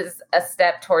 this is a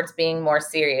step towards being more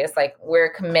serious. Like, we're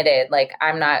committed. Like,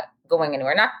 I'm not going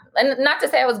anywhere. Not to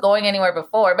say I was going anywhere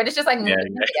before, but it's just like moving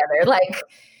together. Like,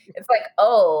 it's like,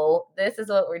 oh, this is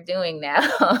what we're doing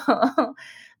now.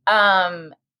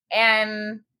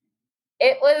 And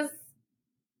it was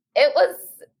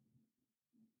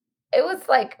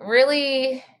like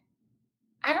really,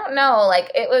 I don't know, like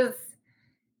it was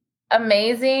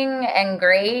amazing and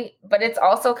great, but it's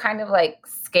also kind of like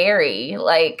scary.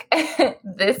 Like,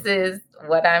 this is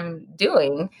what I'm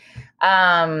doing.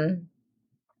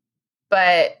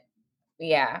 But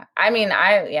yeah, I mean,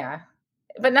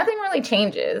 but nothing really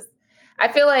changes. I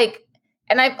feel like,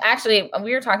 and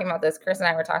we were talking about this, Chris and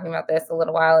I were talking about this a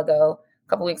little while ago, a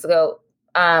couple weeks ago,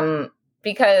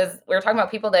 because we were talking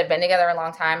about people that have been together a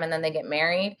long time and then they get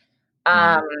married.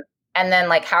 And then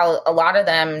like how a lot of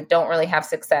them don't really have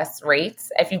success rates.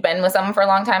 If you've been with someone for a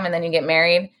long time and then you get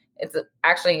married, it's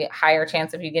actually a higher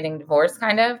chance of you getting divorced,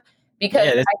 kind of. Because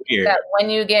I think that when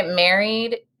you get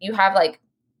married, you have like,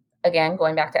 again,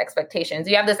 going back to expectations,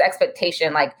 you have this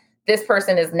expectation, like this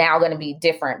person is now going to be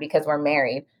different because we're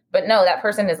married. But no, that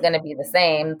person is going to be the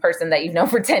same person that you've known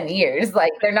for 10 years.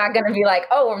 Like, they're not going to be like,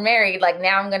 oh, we're married, like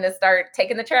now I'm going to start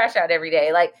taking the trash out every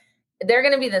day. Like, they're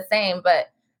going to be the same.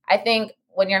 But I think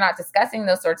when you're not discussing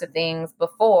those sorts of things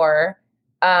before,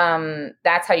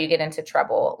 that's how you get into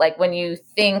trouble. Like, when you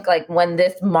think like, when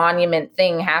this monument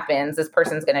thing happens, this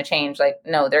person's going to change. Like,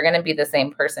 no, they're going to be the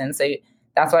same person. So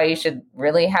that's why you should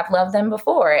really have loved them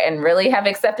before and really have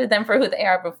accepted them for who they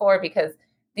are before, because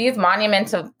these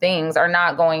monumental things are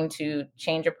not going to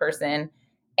change a person.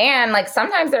 And like,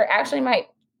 sometimes they're actually might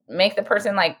make the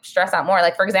person like stress out more.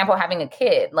 Like, for example, having a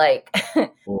kid, like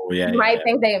you might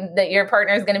think that your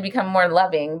partner is going to become more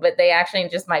loving, but they actually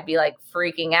just might be like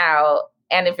freaking out.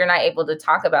 And if you're not able to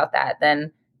talk about that,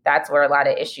 then that's where a lot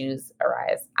of issues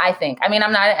arise, I think. I mean,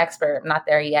 I'm not an expert, I'm not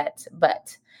there yet,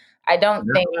 but I don't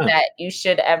think that you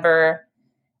should ever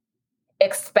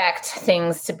expect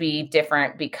things to be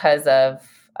different because of,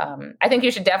 I think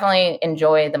you should definitely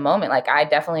enjoy the moment. Like, I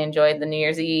definitely enjoyed the New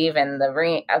Year's Eve and the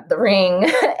ring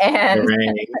and,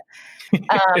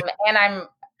 and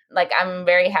I'm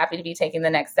very happy to be taking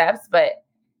the next steps, but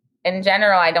in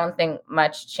general, I don't think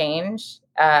much changed,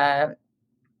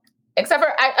 except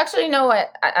for, I actually, you know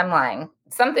what? I'm lying.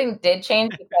 Something did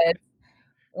change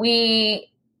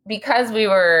because we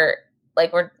were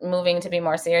like, we're moving to be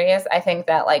more serious. I think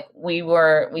that like we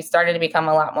started to become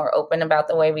a lot more open about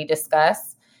the way we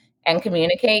discuss and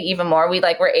communicate even more. We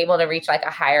like were able to reach like a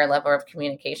higher level of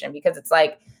communication, because it's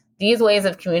like these ways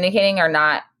of communicating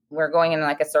we're going in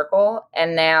like a circle.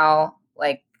 And now,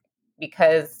 like,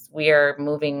 because we are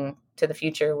moving to the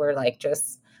future, we're like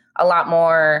just a lot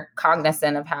more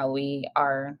cognizant of how we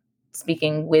are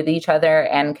speaking with each other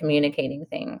and communicating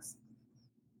things.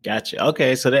 Gotcha.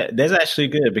 Okay. So that's actually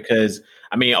good, because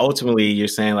I mean, ultimately you're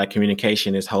saying like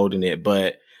communication is holding it,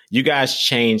 but you guys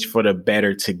change for the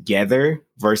better together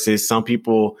versus some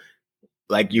people,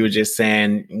 like you were just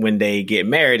saying, when they get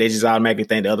married, they just automatically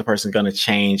think the other person's going to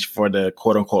change for the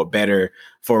quote unquote better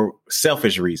for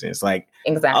selfish reasons. Like,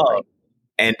 exactly.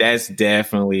 And that's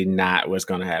definitely not what's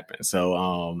going to happen.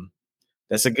 So,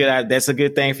 that's a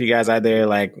good thing for you guys out there.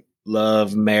 Like,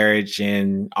 love, marriage,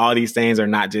 and all these things are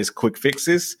not just quick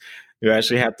fixes. You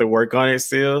actually have to work on it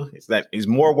still. It's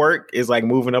more work. It's like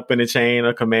moving up in the chain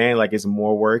of command. Like, it's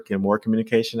more work and more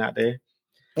communication out there.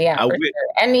 Yeah, for sure.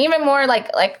 And even more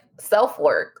like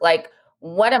self-work. Like,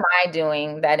 what am I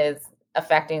doing that is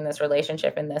affecting this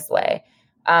relationship in this way?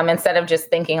 Instead of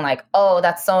just thinking like, oh,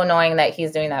 that's so annoying that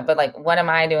he's doing that. But like, what am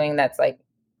I doing that's like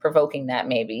provoking that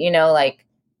maybe? You know, like,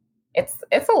 it's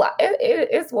a lot.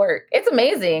 It's work. It's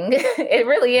amazing. It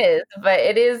really is. But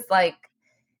it is like,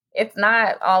 it's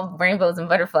not all rainbows and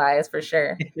butterflies for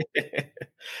sure.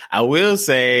 I will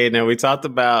say, now we talked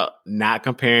about not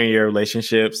comparing your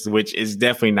relationships, which is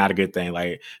definitely not a good thing.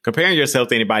 Like, comparing yourself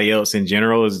to anybody else in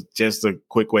general is just a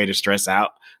quick way to stress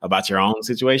out about your own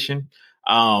situation.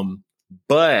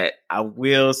 But I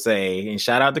will say, and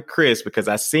shout out to Chris, because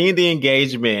I seen the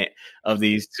engagement of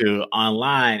these two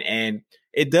online, and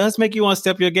it does make you want to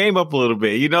step your game up a little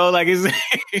bit, you know, like, it's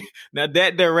now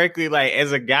that directly, like,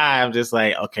 as a guy, I'm just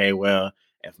like, okay, well,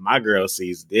 if my girl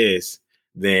sees this,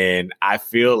 then I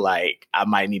feel like I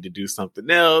might need to do something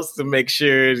else to make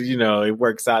sure, you know, it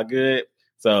works out good.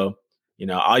 So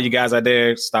all you guys out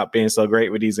there, stop being so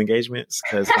great with these engagements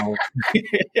because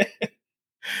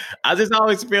I just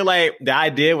always feel like that I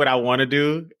did what I want to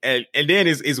do, and then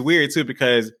it's weird too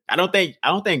because I don't think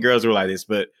girls are like this,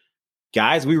 but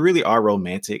guys, we really are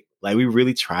romantic. Like we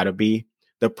really try to be.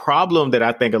 The problem that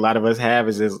I think a lot of us have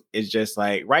is just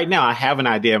like right now I have an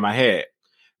idea in my head.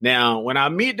 Now, when I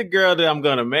meet the girl that I'm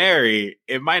gonna marry,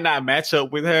 it might not match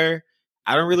up with her.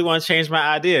 I don't really want to change my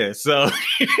idea, so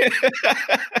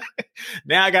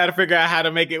now I got to figure out how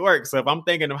to make it work. So if I'm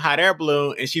thinking of hot air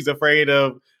balloon and she's afraid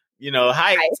of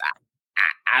heights,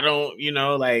 I don't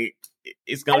like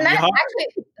it's gonna be hard.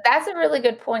 Actually, that's a really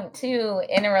good point too.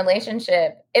 In a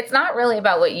relationship, it's not really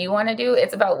about what you want to do;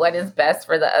 it's about what is best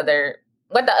for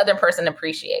what the other person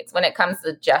appreciates when it comes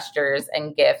to gestures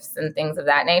and gifts and things of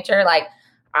that nature. Like,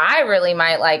 I really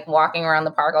might like walking around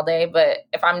the park all day, but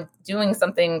if I'm doing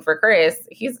something for Chris,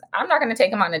 I'm not going to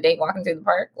take him on a date walking through the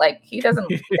park. Like he doesn't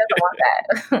want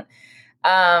that.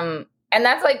 And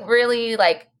that's like really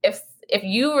like if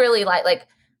you really like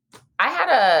I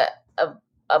had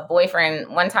a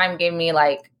boyfriend one time gave me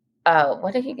like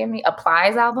what did he give me? A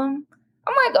Plies album.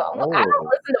 I'm like, oh, I don't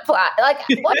listen to Plies. Like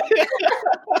what?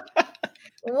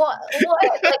 what?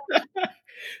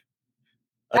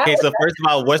 Like, okay, so first of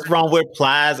all, what's wrong with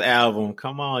Plies album?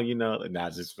 Come on,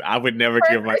 I would never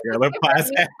give my girl a Plies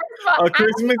album on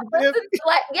Christmas gift.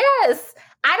 Yes,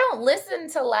 I don't listen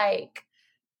to like.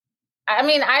 I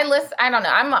mean, I don't know.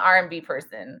 I'm an R&B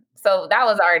person, so that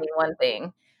was already one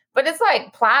thing. But it's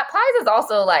like Plies is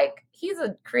also like he's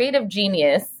a creative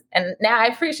genius, and now I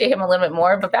appreciate him a little bit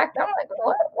more. But back then, I'm like,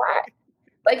 what? Why?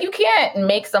 Like you can't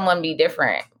make someone be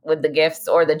different with the gifts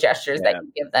or the gestures that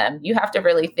you give them. You have to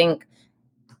really think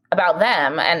about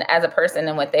them and as a person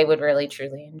and what they would really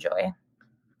truly enjoy.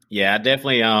 Yeah,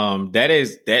 definitely.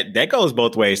 That goes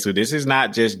both ways too. This is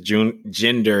not just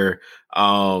gender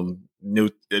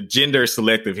gender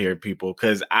selective here, people,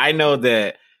 because I know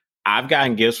that I've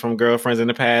gotten gifts from girlfriends in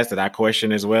the past that I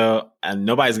question as well, and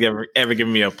nobody's ever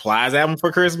given me a Plies album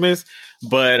for Christmas.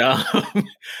 But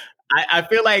I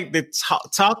feel like the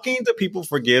talking to people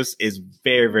for gifts is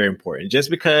very, very important. Just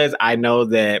because I know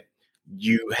that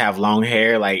you have long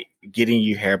hair, like getting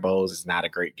you hair bows is not a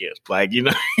great gift. Like,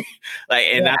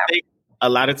 I think a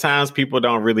lot of times people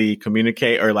don't really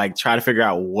communicate or like try to figure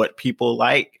out what people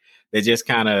like. They just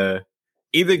kind of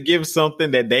either give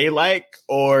something that they like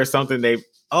or something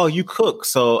you cook.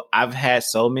 So I've had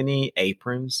so many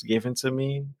aprons given to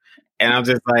me and I'm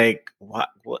just like, what?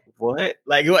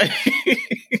 Like what?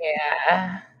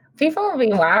 Yeah. People will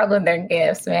be wild with their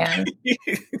gifts, man.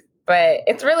 But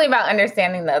it's really about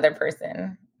understanding the other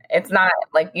person. It's not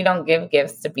like you don't give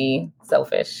gifts to be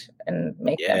selfish and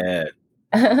make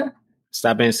them.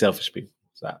 Stop being selfish, people.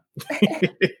 Stop.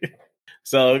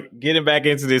 So getting back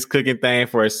into this cooking thing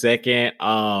for a second,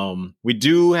 we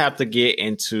do have to get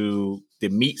into the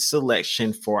meat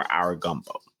selection for our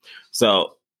gumbo.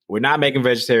 So we're not making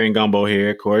vegetarian gumbo here.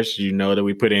 Of course, you know that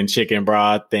we put in chicken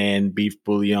broth and beef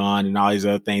bouillon and all these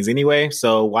other things anyway.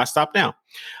 So why stop now?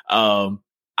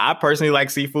 I personally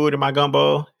like seafood in my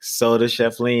gumbo. So does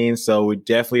Chef Lean. So we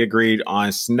definitely agreed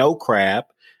on snow crab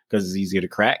because it's easier to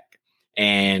crack.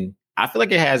 And I feel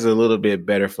like it has a little bit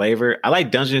better flavor. I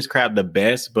like Dungeness crab the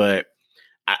best, but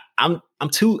I'm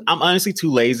honestly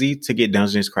too lazy to get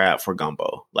Dungeness crab for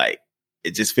gumbo. Like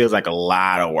it just feels like a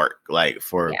lot of work, like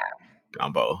for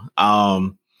gumbo.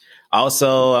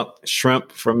 Also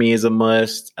shrimp for me is a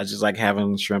must. I just like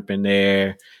having shrimp in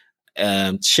there.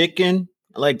 Chicken.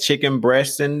 I like chicken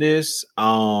breast in this,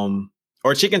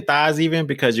 or chicken thighs even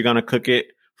because you're going to cook it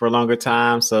for a longer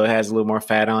time. So it has a little more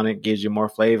fat on it, gives you more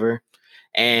flavor.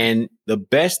 And the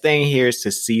best thing here is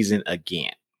to season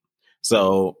again.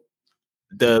 So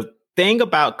the thing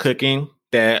about cooking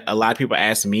that a lot of people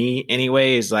ask me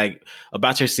anyway is like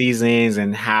about your seasons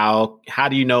and how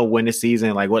do you know when to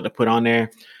season, like what to put on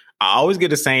there. I always get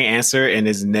the same answer and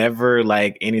it's never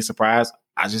like any surprise.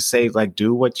 I just say like,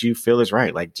 do what you feel is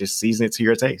right. Like just season it to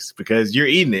your taste because you're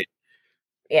eating it.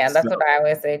 Yeah, that's what I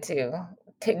always say too.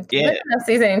 Put enough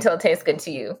seasoning until it tastes good to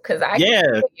you. Because I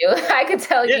could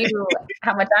tell you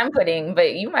how much I'm putting,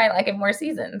 but you might like it more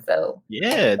seasoned. So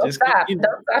don't stop.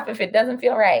 Don't stop if it doesn't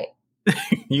feel right.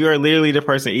 You are literally the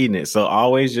person eating it. So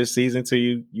always just season till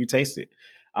you taste it.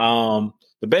 The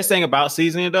best thing about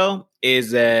seasoning though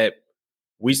is that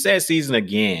we said season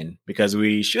again because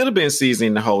we should have been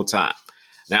seasoning the whole time.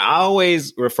 Now, I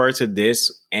always refer to this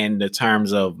in the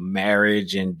terms of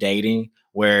marriage and dating,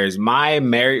 whereas my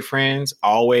married friends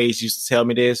always used to tell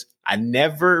me this. I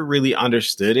never really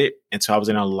understood it until I was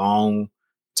in a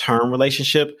long-term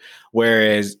relationship,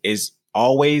 whereas it's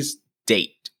always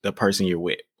date the person you're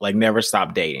with. Like, never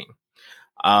stop dating.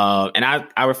 And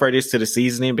I refer this to the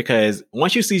seasoning because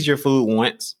once you season your food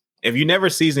once, if you never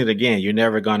season it again, you're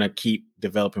never going to keep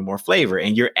developing more flavor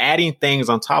and you're adding things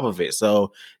on top of it.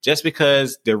 So just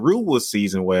because the roux was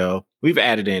seasoned well, we've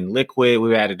added in liquid,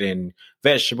 we've added in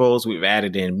vegetables, we've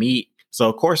added in meat. So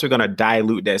of course we're going to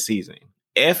dilute that seasoning.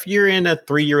 If you're in a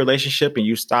 3-year relationship and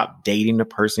you stop dating the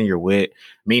person you're with,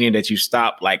 meaning that you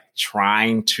stop like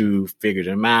trying to figure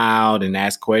them out and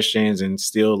ask questions and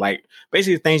still like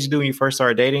basically the things you do when you first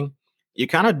start dating, you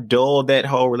kind of dull that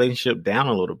whole relationship down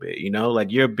a little bit,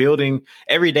 like you're building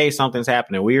every day, something's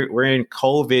happening. We're in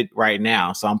COVID right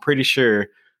now. So I'm pretty sure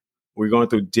we're going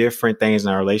through different things in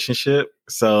our relationship.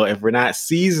 So if we're not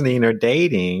seasoning or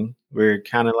dating, we're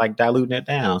kind of like diluting it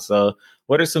down. So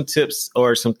what are some tips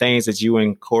or some things that you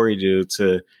and Corey do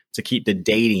to keep the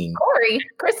dating? Corey,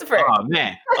 Christopher. Oh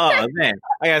man. I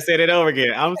gotta say that over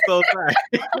again. I'm so sorry.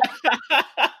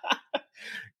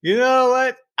 You know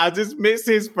what? I'll just mix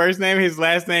his first name, his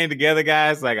last name together,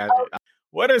 guys. Like,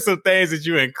 what are some things that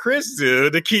you and Chris do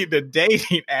to keep the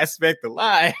dating aspect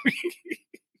alive?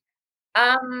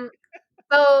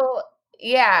 So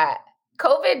yeah,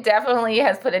 COVID definitely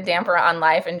has put a damper on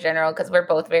life in general because we're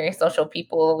both very social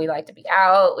people. We like to be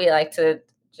out. We like to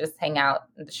just hang out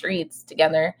in the streets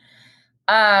together.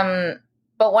 But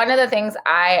one of the things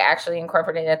I actually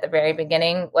incorporated at the very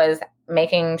beginning was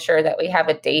making sure that we have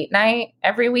a date night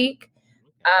every week.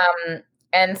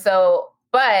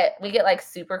 But we get like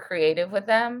super creative with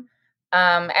them.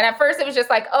 And at first it was just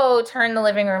like, oh, turn the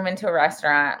living room into a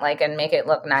restaurant, like, and make it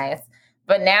look nice.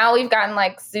 But now we've gotten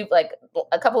like like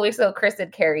a couple weeks ago, Chris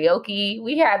did karaoke.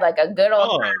 We had like a good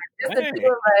old time, just the two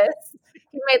of us.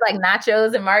 He made like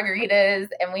nachos and margaritas,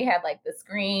 and we had like the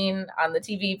screen on the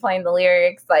TV playing the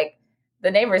lyrics. Like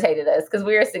the neighbors hated us because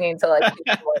we were singing till like 2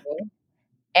 a.m.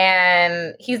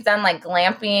 And he's done like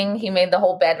glamping. He made the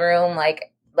whole bedroom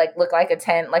like look like a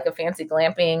tent, like a fancy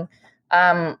glamping.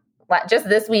 Just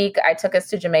this week, I took us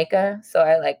to Jamaica, so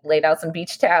I like laid out some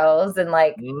beach towels and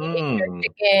like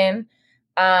chicken.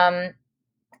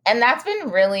 And that's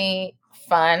been really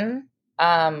fun.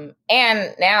 And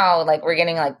now like we're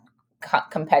getting like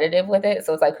competitive with it.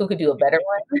 So it's like, who could do a better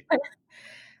one?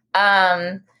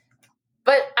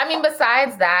 But I mean,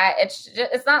 besides that,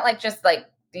 it's not like just like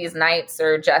these nights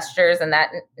or gestures and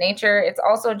that nature. It's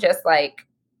also just like,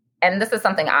 and this is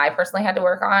something I personally had to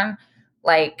work on,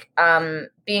 like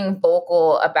being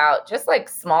vocal about just like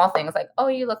small things like, oh,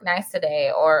 you look nice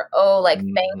today, or oh, like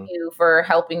thank you for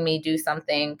helping me do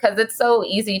something. Because it's so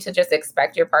easy to just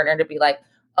expect your partner to be like,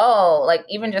 oh, like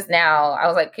even just now I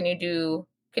was like, can you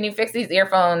fix these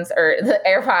earphones or the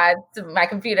AirPods to my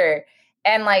computer?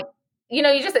 And like, you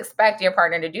just expect your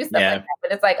partner to do stuff like that.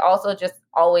 But it's like also just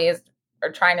always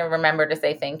or trying to remember to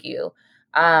say thank you.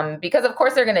 Because of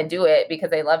course they're going to do it because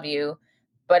they love you.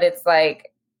 But it's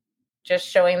like just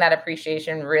showing that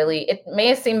appreciation really, it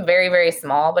may seem very, very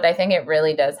small, but I think it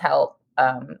really does help.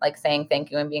 Like saying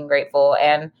thank you and being grateful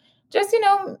and just,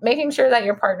 making sure that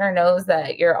your partner knows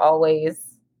that you're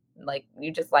always like,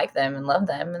 you just like them and love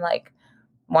them and like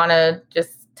want to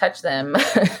just touch them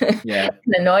and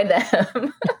annoy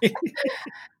them.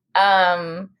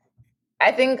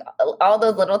 I think all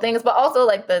those little things, but also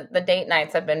like the date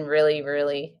nights have been really,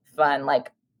 really fun.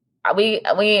 Like we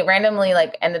randomly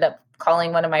like ended up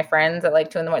calling one of my friends at like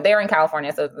 2 a.m. They were in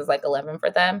California, so it was like 11 for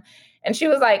them. And she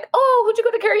was like, oh, who'd you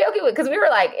go to karaoke with? Because we were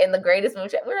like in the greatest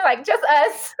mood. We were like, just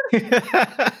us.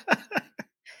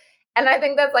 And I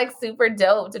think that's like super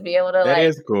dope to be able to that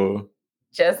is cool.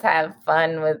 Just have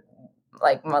fun with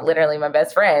like literally my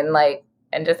best friend, like,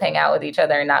 and just hang out with each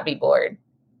other and not be bored.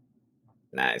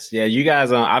 Nice. Yeah, you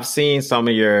guys, I've seen some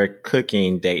of your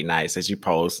cooking date nights that you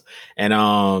post, and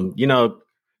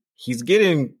he's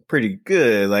getting pretty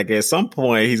good. Like at some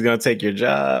point, he's gonna take your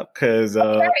job because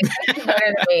better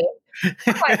than me.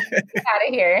 I'm like, get out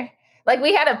of here. Like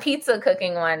we had a pizza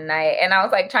cooking one night, and I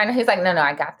was like he's like, no,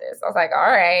 I got this. I was like,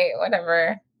 all right,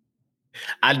 whatever.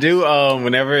 I do.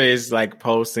 Whenever it's like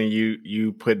posting,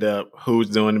 you put up who's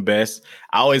doing the best.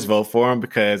 I always vote for him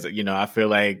because I feel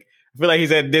like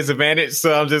he's at a disadvantage.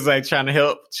 So I'm just like trying to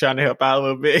help out a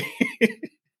little bit.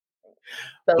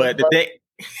 But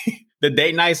the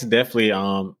date night's definitely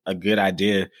a good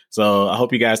idea. So I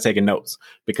hope you guys taking notes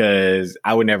because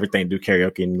I would never think do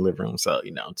karaoke in the living room. So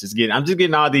I'm just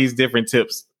getting all these different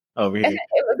tips over here.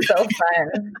 It was so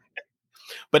fun.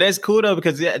 But that's cool though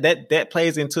because that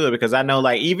plays into it because I know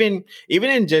like even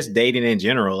in just dating in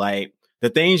general, like the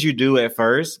things you do at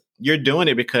first, you're doing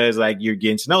it because like you're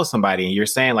getting to know somebody and you're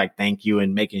saying like thank you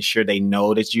and making sure they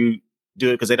know that you do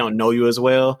it because they don't know you as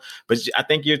well. But I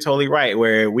think you're totally right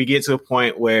where we get to a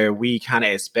point where we kind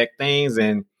of expect things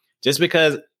and just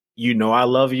because I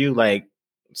love you. Like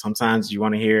sometimes you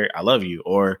want to hear I love you,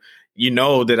 or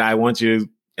that I want you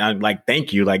like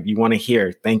thank you. Like you want to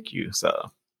hear thank you.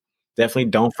 So definitely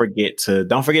don't forget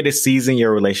to season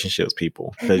your relationships,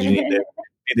 people, because you need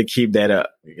to keep that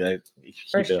up.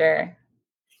 For sure.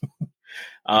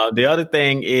 The other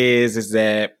thing is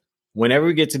that whenever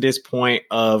we get to this point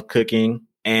of cooking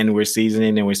and we're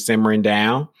seasoning and we're simmering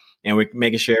down and we're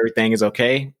making sure everything is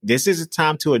okay, this is a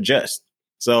time to adjust.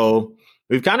 So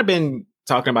we've kind of been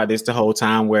talking about this the whole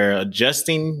time, where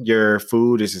adjusting your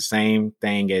food is the same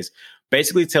thing as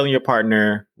basically telling your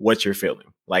partner what you're feeling,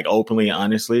 like openly and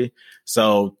honestly.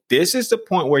 So this is the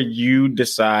point where you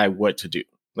decide what to do.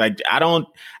 Like,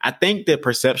 I think the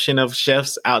perception of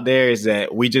chefs out there is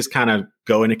that we just kind of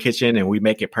go in the kitchen and we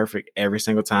make it perfect every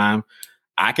single time.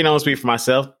 I can only speak for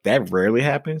myself. That rarely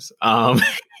happens. I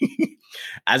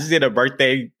just did a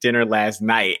birthday dinner last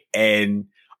night. And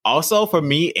also for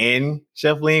me and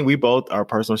Chef Lean, we both are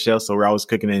personal chefs. So we're always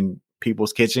cooking in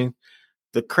people's kitchen.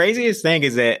 The craziest thing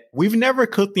is that we've never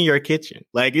cooked in your kitchen.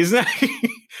 Like, it's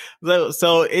not,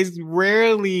 so it's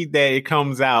rarely that it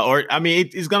comes out, or I mean,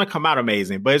 it's going to come out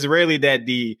amazing, but it's rarely that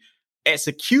the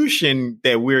execution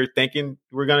that we're thinking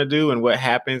we're going to do and what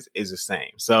happens is the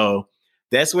same. So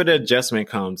that's where the adjustment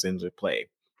comes into play.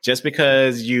 Just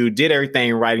because you did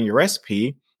everything right in your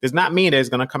recipe does not mean that it's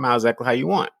going to come out exactly how you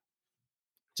want.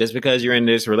 Just because you're in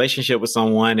this relationship with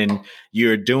someone and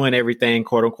you're doing everything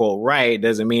quote unquote right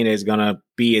doesn't mean it's going to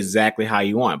be exactly how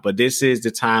you want. But this is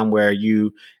the time where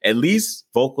you at least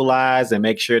vocalize and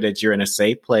make sure that you're in a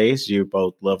safe place. You're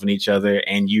both loving each other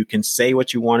and you can say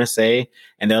what you want to say,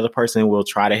 and the other person will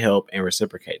try to help and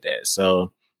reciprocate that.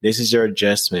 So this is your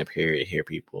adjustment period here,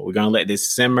 people. We're going to let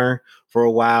this simmer for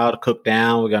a while to cook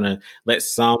down. We're going to let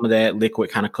some of that liquid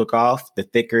kind of cook off. The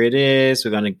thicker it is,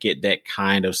 we're going to get that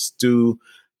kind of stew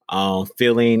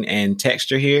feeling and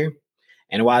texture here.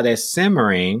 And while that's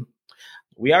simmering,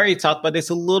 we already talked about this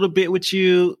a little bit with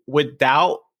you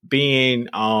without being,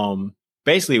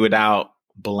 basically without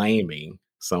blaming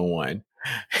someone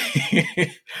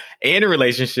in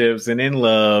relationships and in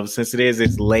love, since it is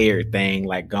this layered thing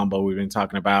like gumbo we've been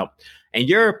talking about. In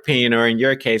your opinion, or in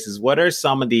your cases, what are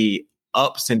some of the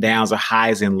ups and downs or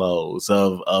highs and lows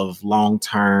of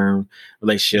long-term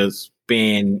relationships,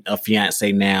 being a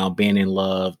fiance now, being in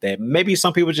love, that maybe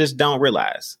some people just don't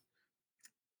realize?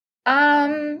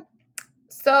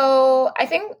 So I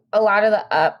think a lot of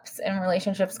the ups in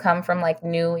relationships come from like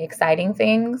new, exciting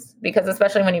things, because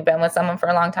especially when you've been with someone for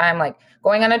a long time, like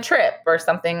going on a trip or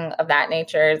something of that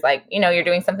nature is like, you're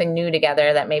doing something new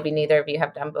together that maybe neither of you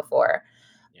have done before.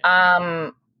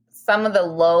 Yeah. Some of the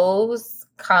lows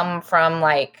come from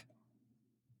like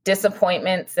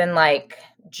disappointments in like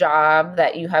job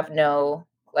that you have no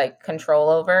like control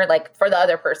over, like for the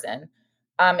other person.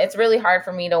 It's really hard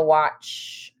for me to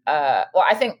watch.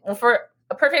 I think for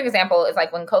a perfect example is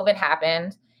like when COVID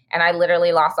happened and I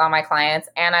literally lost all my clients,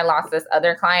 and I lost this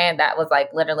other client that was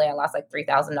like, literally I lost like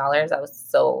 $3,000. I was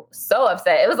so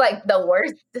upset. It was like the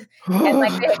worst. And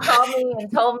like they had called me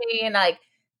and told me, and like,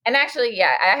 and actually,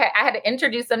 yeah, I had to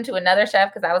introduce them to another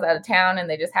chef because I was out of town, and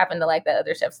they just happened to like the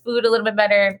other chef's food a little bit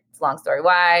better. It's a long story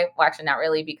why. Well, actually, not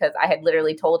really, because I had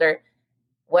literally told her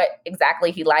what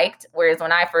exactly he liked. Whereas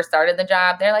when I first started the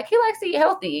job, they're like, he likes to eat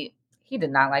healthy. He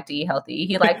did not like to eat healthy.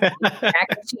 He liked to eat mac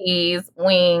and cheese,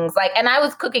 wings, like, and I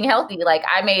was cooking healthy. Like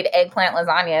I made eggplant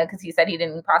lasagna because he said he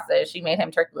didn't eat pasta. She made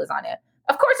him turkey lasagna.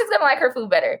 Of course, he's gonna like her food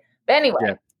better. But anyway,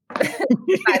 yeah.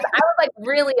 I was like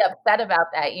really upset about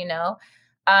that,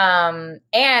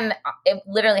 and it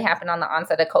literally happened on the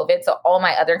onset of COVID. So all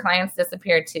my other clients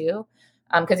disappeared too.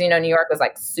 Because, New York was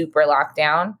like super locked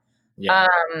down. Yeah.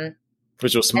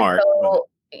 Which was smart.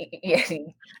 Yeah.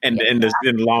 In the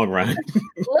long run.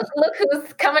 look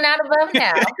who's coming out above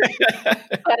now.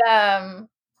 But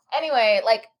anyway,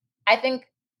 like I think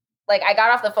like I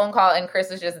got off the phone call and Chris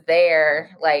was just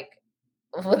there, like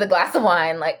with a glass of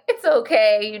wine, like it's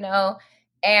okay,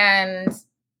 and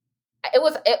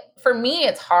for me,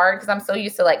 it's hard because I'm so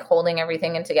used to like holding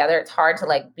everything in together. It's hard to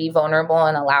like be vulnerable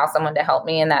and allow someone to help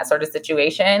me in that sort of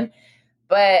situation.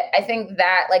 But I think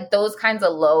that like those kinds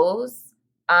of lows,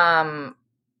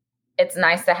 it's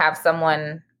nice to have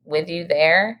someone with you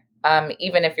there.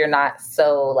 Even if you're not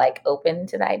so like open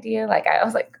to the idea. Like I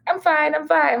was like, I'm fine.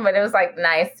 But it was like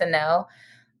nice to know.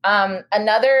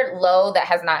 Another low that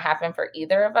has not happened for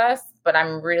either of us, but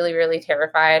I'm really, really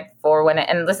terrified for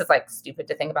and this is like stupid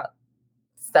to think about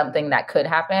something that could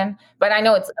happen, but I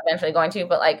know it's eventually going to,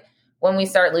 but like when we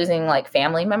start losing like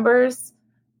family members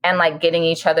and like getting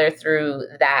each other through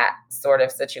that sort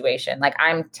of situation, like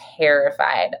I'm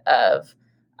terrified of,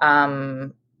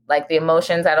 like the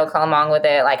emotions that'll come along with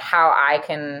it, like how I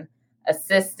can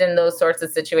assist in those sorts of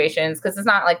situations. Cause it's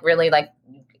not like really like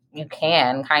you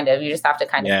can kind of, you just have to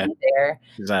kind of be there.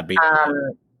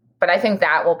 But I think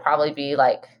that will probably be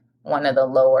like one of the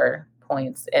lower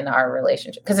points in our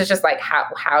relationship. Cause it's just like,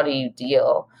 how do you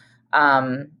deal?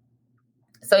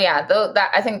 So yeah,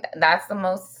 I think that's the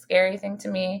most scary thing to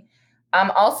me.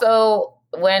 Also,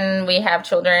 when we have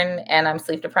children and I'm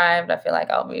sleep deprived, I feel like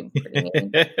I'll be pretty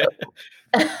mean.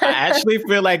 I actually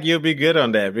feel like you'll be good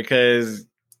on that because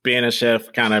being a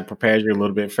chef kind of prepares you a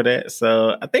little bit for that.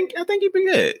 So I think you'll be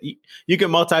good. You can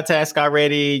multitask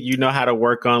already. You know how to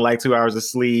work on like 2 hours of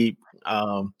sleep.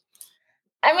 I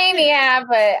mean, yeah,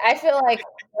 but I feel like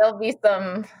there'll be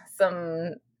some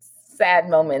sad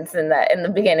moments in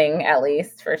the beginning, at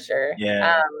least, for sure.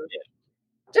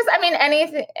 Just, I mean,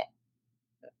 anything.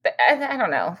 I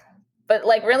don't know, but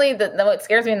like really, what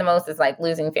scares me the most is like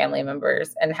losing family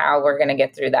members and how we're going to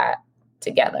get through that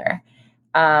together.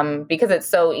 Because it's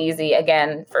so easy,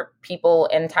 again, for people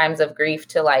in times of grief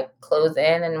to like close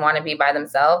in and want to be by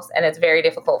themselves. And it's very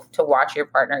difficult to watch your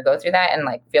partner go through that and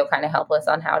like feel kind of helpless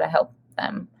on how to help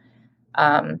them.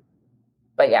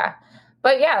 But yeah,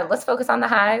 let's focus on the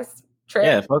highs. Trip.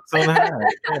 Yeah, focus on the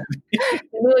highs.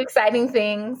 New exciting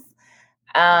things.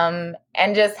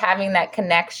 And just having that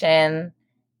connection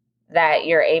that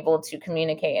you're able to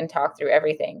communicate and talk through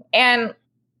everything. And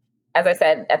as I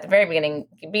said at the very beginning,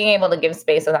 being able to give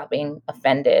space without being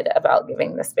offended about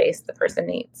giving the space the person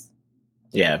needs.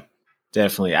 Yeah,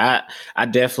 definitely. I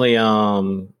definitely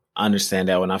understand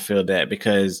that when I feel that,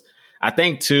 because I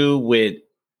think too, with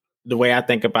the way I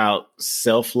think about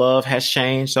self-love has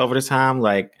changed over the time.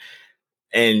 Like,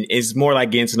 and it's more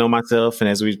like getting to know myself. And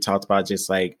as we talked about, just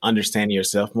like understanding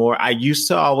yourself more. I used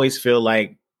to always feel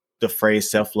like the phrase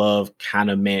self-love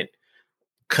kind of meant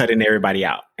cutting everybody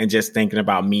out and just thinking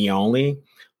about me only.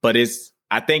 But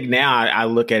I think now I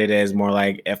look at it as more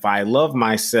like if I love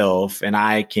myself and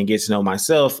I can get to know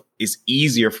myself, it's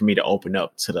easier for me to open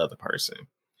up to the other person.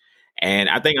 And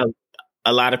I think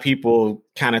a lot of people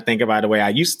kind of think about it the way I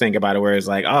used to think about it, where it's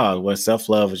like, oh, well,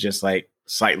 self-love is just like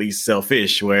slightly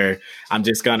selfish, where I'm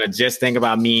just going to just think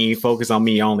about me, focus on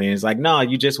me only. And it's like, no,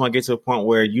 you just want to get to a point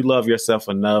where you love yourself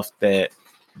enough that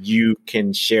you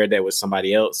can share that with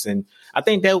somebody else. And I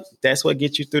think that's what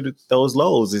gets you through those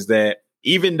lows, is that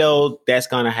even though that's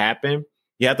going to happen,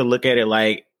 you have to look at it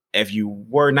like if you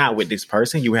were not with this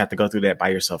person, you would have to go through that by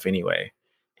yourself anyway.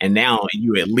 And now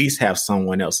you at least have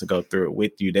someone else to go through it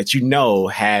with you that you know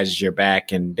has your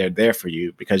back and they're there for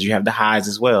you because you have the highs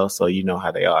as well. So you know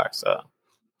how they are. So.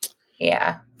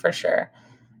 Yeah, for sure.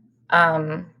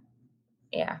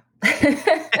 Yeah.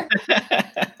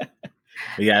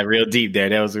 We got real deep there.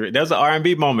 That was an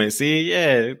R&B moment. See,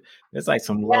 yeah, it's like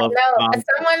some love.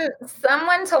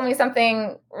 Someone told me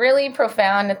something really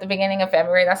profound at the beginning of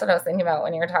February. That's what I was thinking about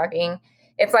when you were talking.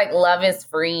 It's like love is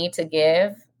free to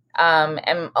give.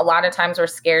 And a lot of times we're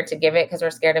scared to give it because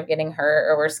we're scared of getting hurt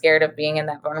or we're scared of being in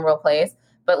that vulnerable place.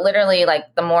 But literally,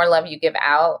 like the more love you give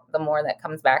out, the more that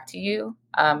comes back to you.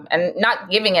 And not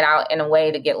giving it out in a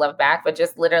way to get love back, but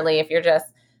just literally, if you're just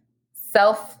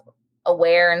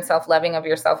self-aware and self-loving of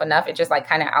yourself enough, it just like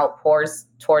kind of outpours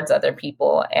towards other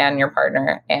people and your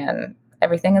partner, and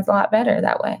everything is a lot better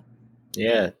that way.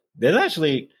 Yeah,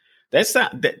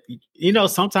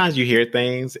 sometimes you hear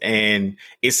things and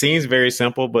it seems very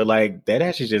simple, but like that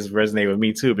actually just resonated with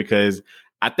me too, because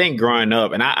I think growing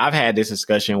up, and I've had this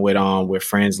discussion with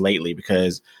friends lately,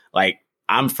 because like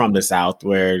I'm from the South,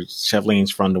 where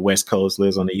Chef-Lean's from the West Coast,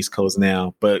 lives on the East Coast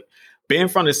now. But being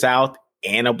from the South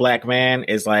and a Black man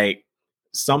is like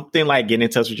something like getting in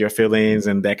touch with your feelings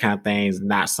and that kind of thing is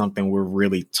not something we're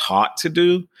really taught to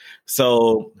do.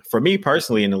 So for me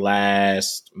personally, in the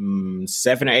last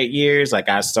 7 or 8 years, like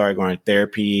I started going to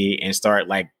therapy and start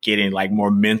like getting like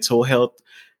more mental health,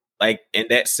 like in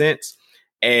that sense.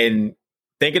 And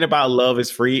thinking about love is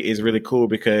free is really cool,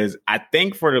 because I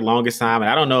think for the longest time, and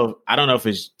I don't know if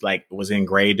it's like was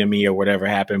engraved in me or whatever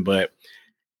happened, but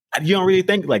you don't really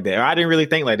think like that. Or I didn't really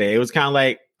think like that. It was kind of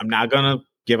like, I'm not going to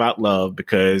give out love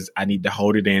because I need to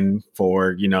hold it in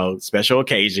for, special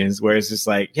occasions, where it's just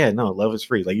like, yeah, no, love is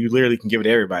free. Like you literally can give it to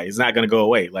everybody. It's not going to go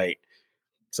away. Like,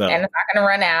 so. And it's not going to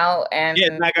run out. And yeah,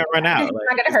 it's not going to run out. It's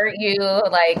not going to hurt you.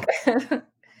 Like,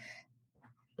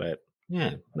 but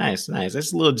yeah, nice.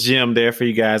 That's a little gem there for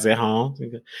you guys at home.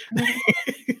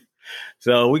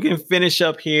 So we can finish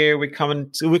up here. We're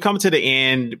coming to the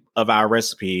end of our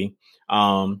recipe,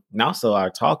 and also our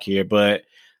talk here. But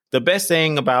the best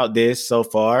thing about this so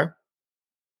far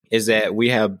is that we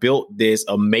have built this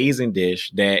amazing dish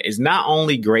that is not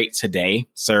only great today,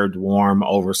 served warm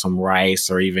over some rice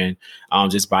or even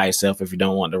just by itself if you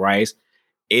don't want the rice.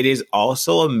 It is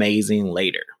also amazing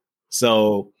later.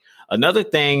 So another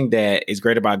thing that is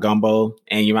great about gumbo,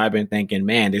 and you might have been thinking,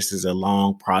 man, this is a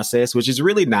long process, which is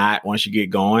really not once you get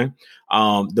going.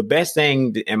 The best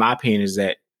thing, in my opinion, is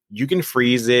that you can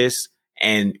freeze this.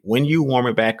 And when you warm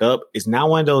it back up, it's not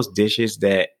one of those dishes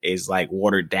that is like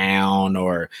watered down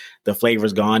or the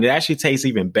flavor's gone. It actually tastes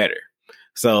even better.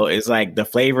 So it's like the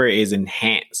flavor is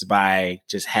enhanced by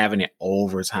just having it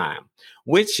over time,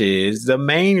 which is the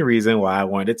main reason why I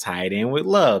wanted to tie it in with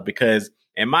love. Because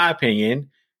in my opinion,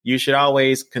 you should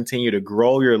always continue to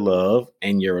grow your love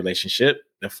and your relationship.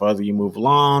 The further you move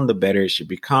along, the better it should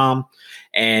become.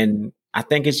 And I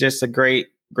think it's just a great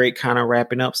kind of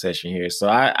wrapping up session here. So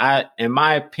I in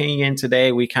my opinion,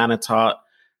 today we kind of taught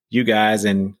you guys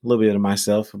and a little bit of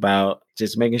myself about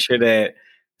just making sure that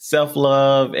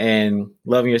self-love and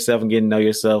loving yourself and getting to know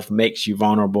yourself makes you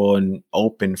vulnerable and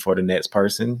open for the next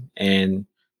person. And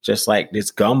just like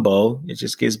this gumbo, it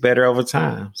just gets better over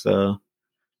time. So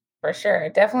for sure.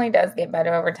 It definitely does get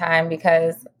better over time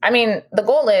because, I mean, the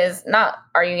goal is not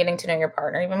are you getting to know your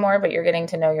partner even more, but you're getting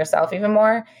to know yourself even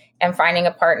more and finding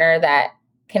a partner that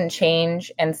can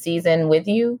change and season with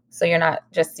you. So you're not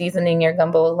just seasoning your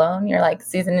gumbo alone. You're like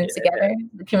seasoning together,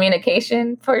 the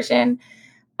communication portion.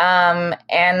 And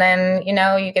then, you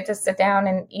know, you get to sit down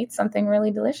and eat something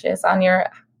really delicious on your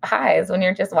highs when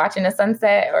you're just watching a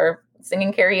sunset or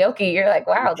singing karaoke. You're like,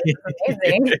 wow, this is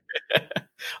amazing.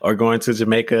 Or going to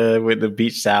Jamaica with the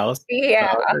beach towels.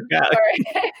 Yeah.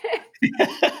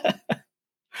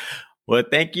 Well,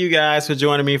 thank you guys for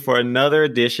joining me for another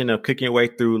edition of Cooking Your Way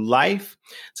Through Life.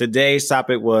 Today's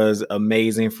topic was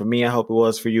amazing for me. I hope it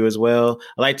was for you as well.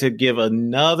 I'd like to give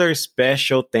another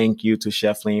special thank you to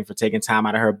Chef Lean for taking time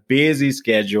out of her busy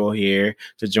schedule here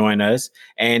to join us.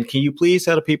 And can you please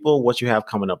tell the people what you have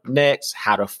coming up next,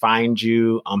 how to find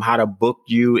you, how to book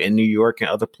you in New York and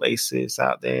other places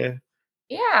out there?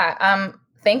 Yeah.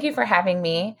 Thank you for having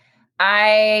me.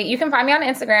 You can find me on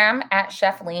Instagram at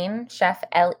Chef Lean, Chef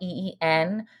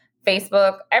Leen,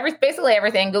 Facebook, basically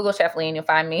everything. Google Chef Lean, you'll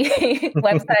find me.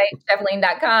 Website,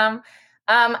 cheflean.com.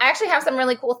 I actually have some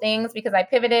really cool things because I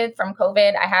pivoted from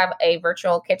COVID. I have a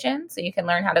virtual kitchen, so you can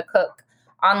learn how to cook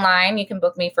online. You can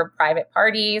book me for private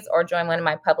parties or join one of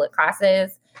my public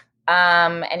classes.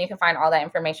 And you can find all that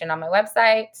information on my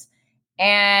website.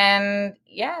 And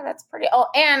yeah, that's pretty. Oh,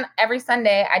 and every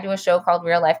Sunday I do a show called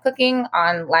Real Life Cooking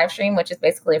on live stream, which is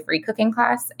basically a free cooking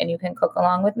class, and you can cook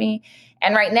along with me.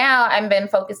 And right now I've been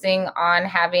focusing on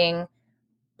having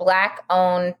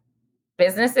Black-owned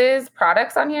businesses,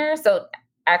 products on here. So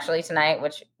actually tonight,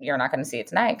 which you're not going to see it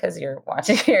tonight because you're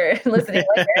listening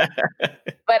later.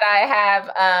 But I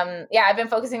have, I've been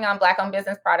focusing on Black-owned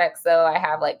business products. So I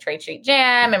have like Trade Street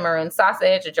Jam and Maroon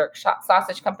Sausage, a jerk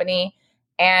sausage company.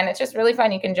 And it's just really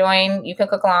fun. You can join, you can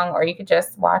cook along, or you could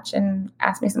just watch and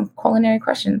ask me some culinary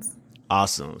questions.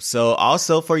 Awesome. So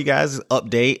also for you guys'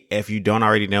 update, if you don't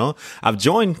already know, I've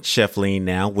joined Chef Lean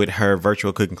now with her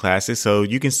virtual cooking classes. So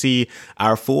you can see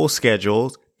our full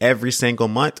schedules every single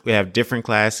month. We have different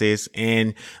classes.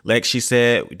 And like she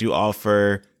said, we do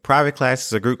offer private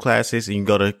classes or group classes. And you can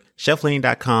go to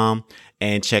cheflean.com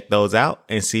and check those out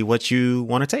and see what you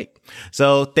want to take.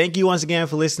 So thank you once again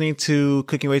for listening to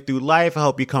Cooking Your Way Through Life. I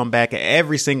hope you come back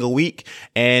every single week.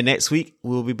 And next week,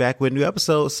 we'll be back with a new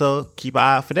episode. So keep an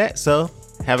eye out for that. So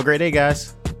have a great day,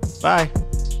 guys. Bye.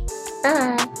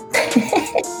 Bye.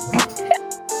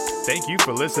 Thank you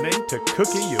for listening to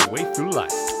Cooking Your Way Through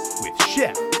Life with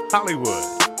Chef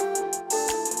Hollywood.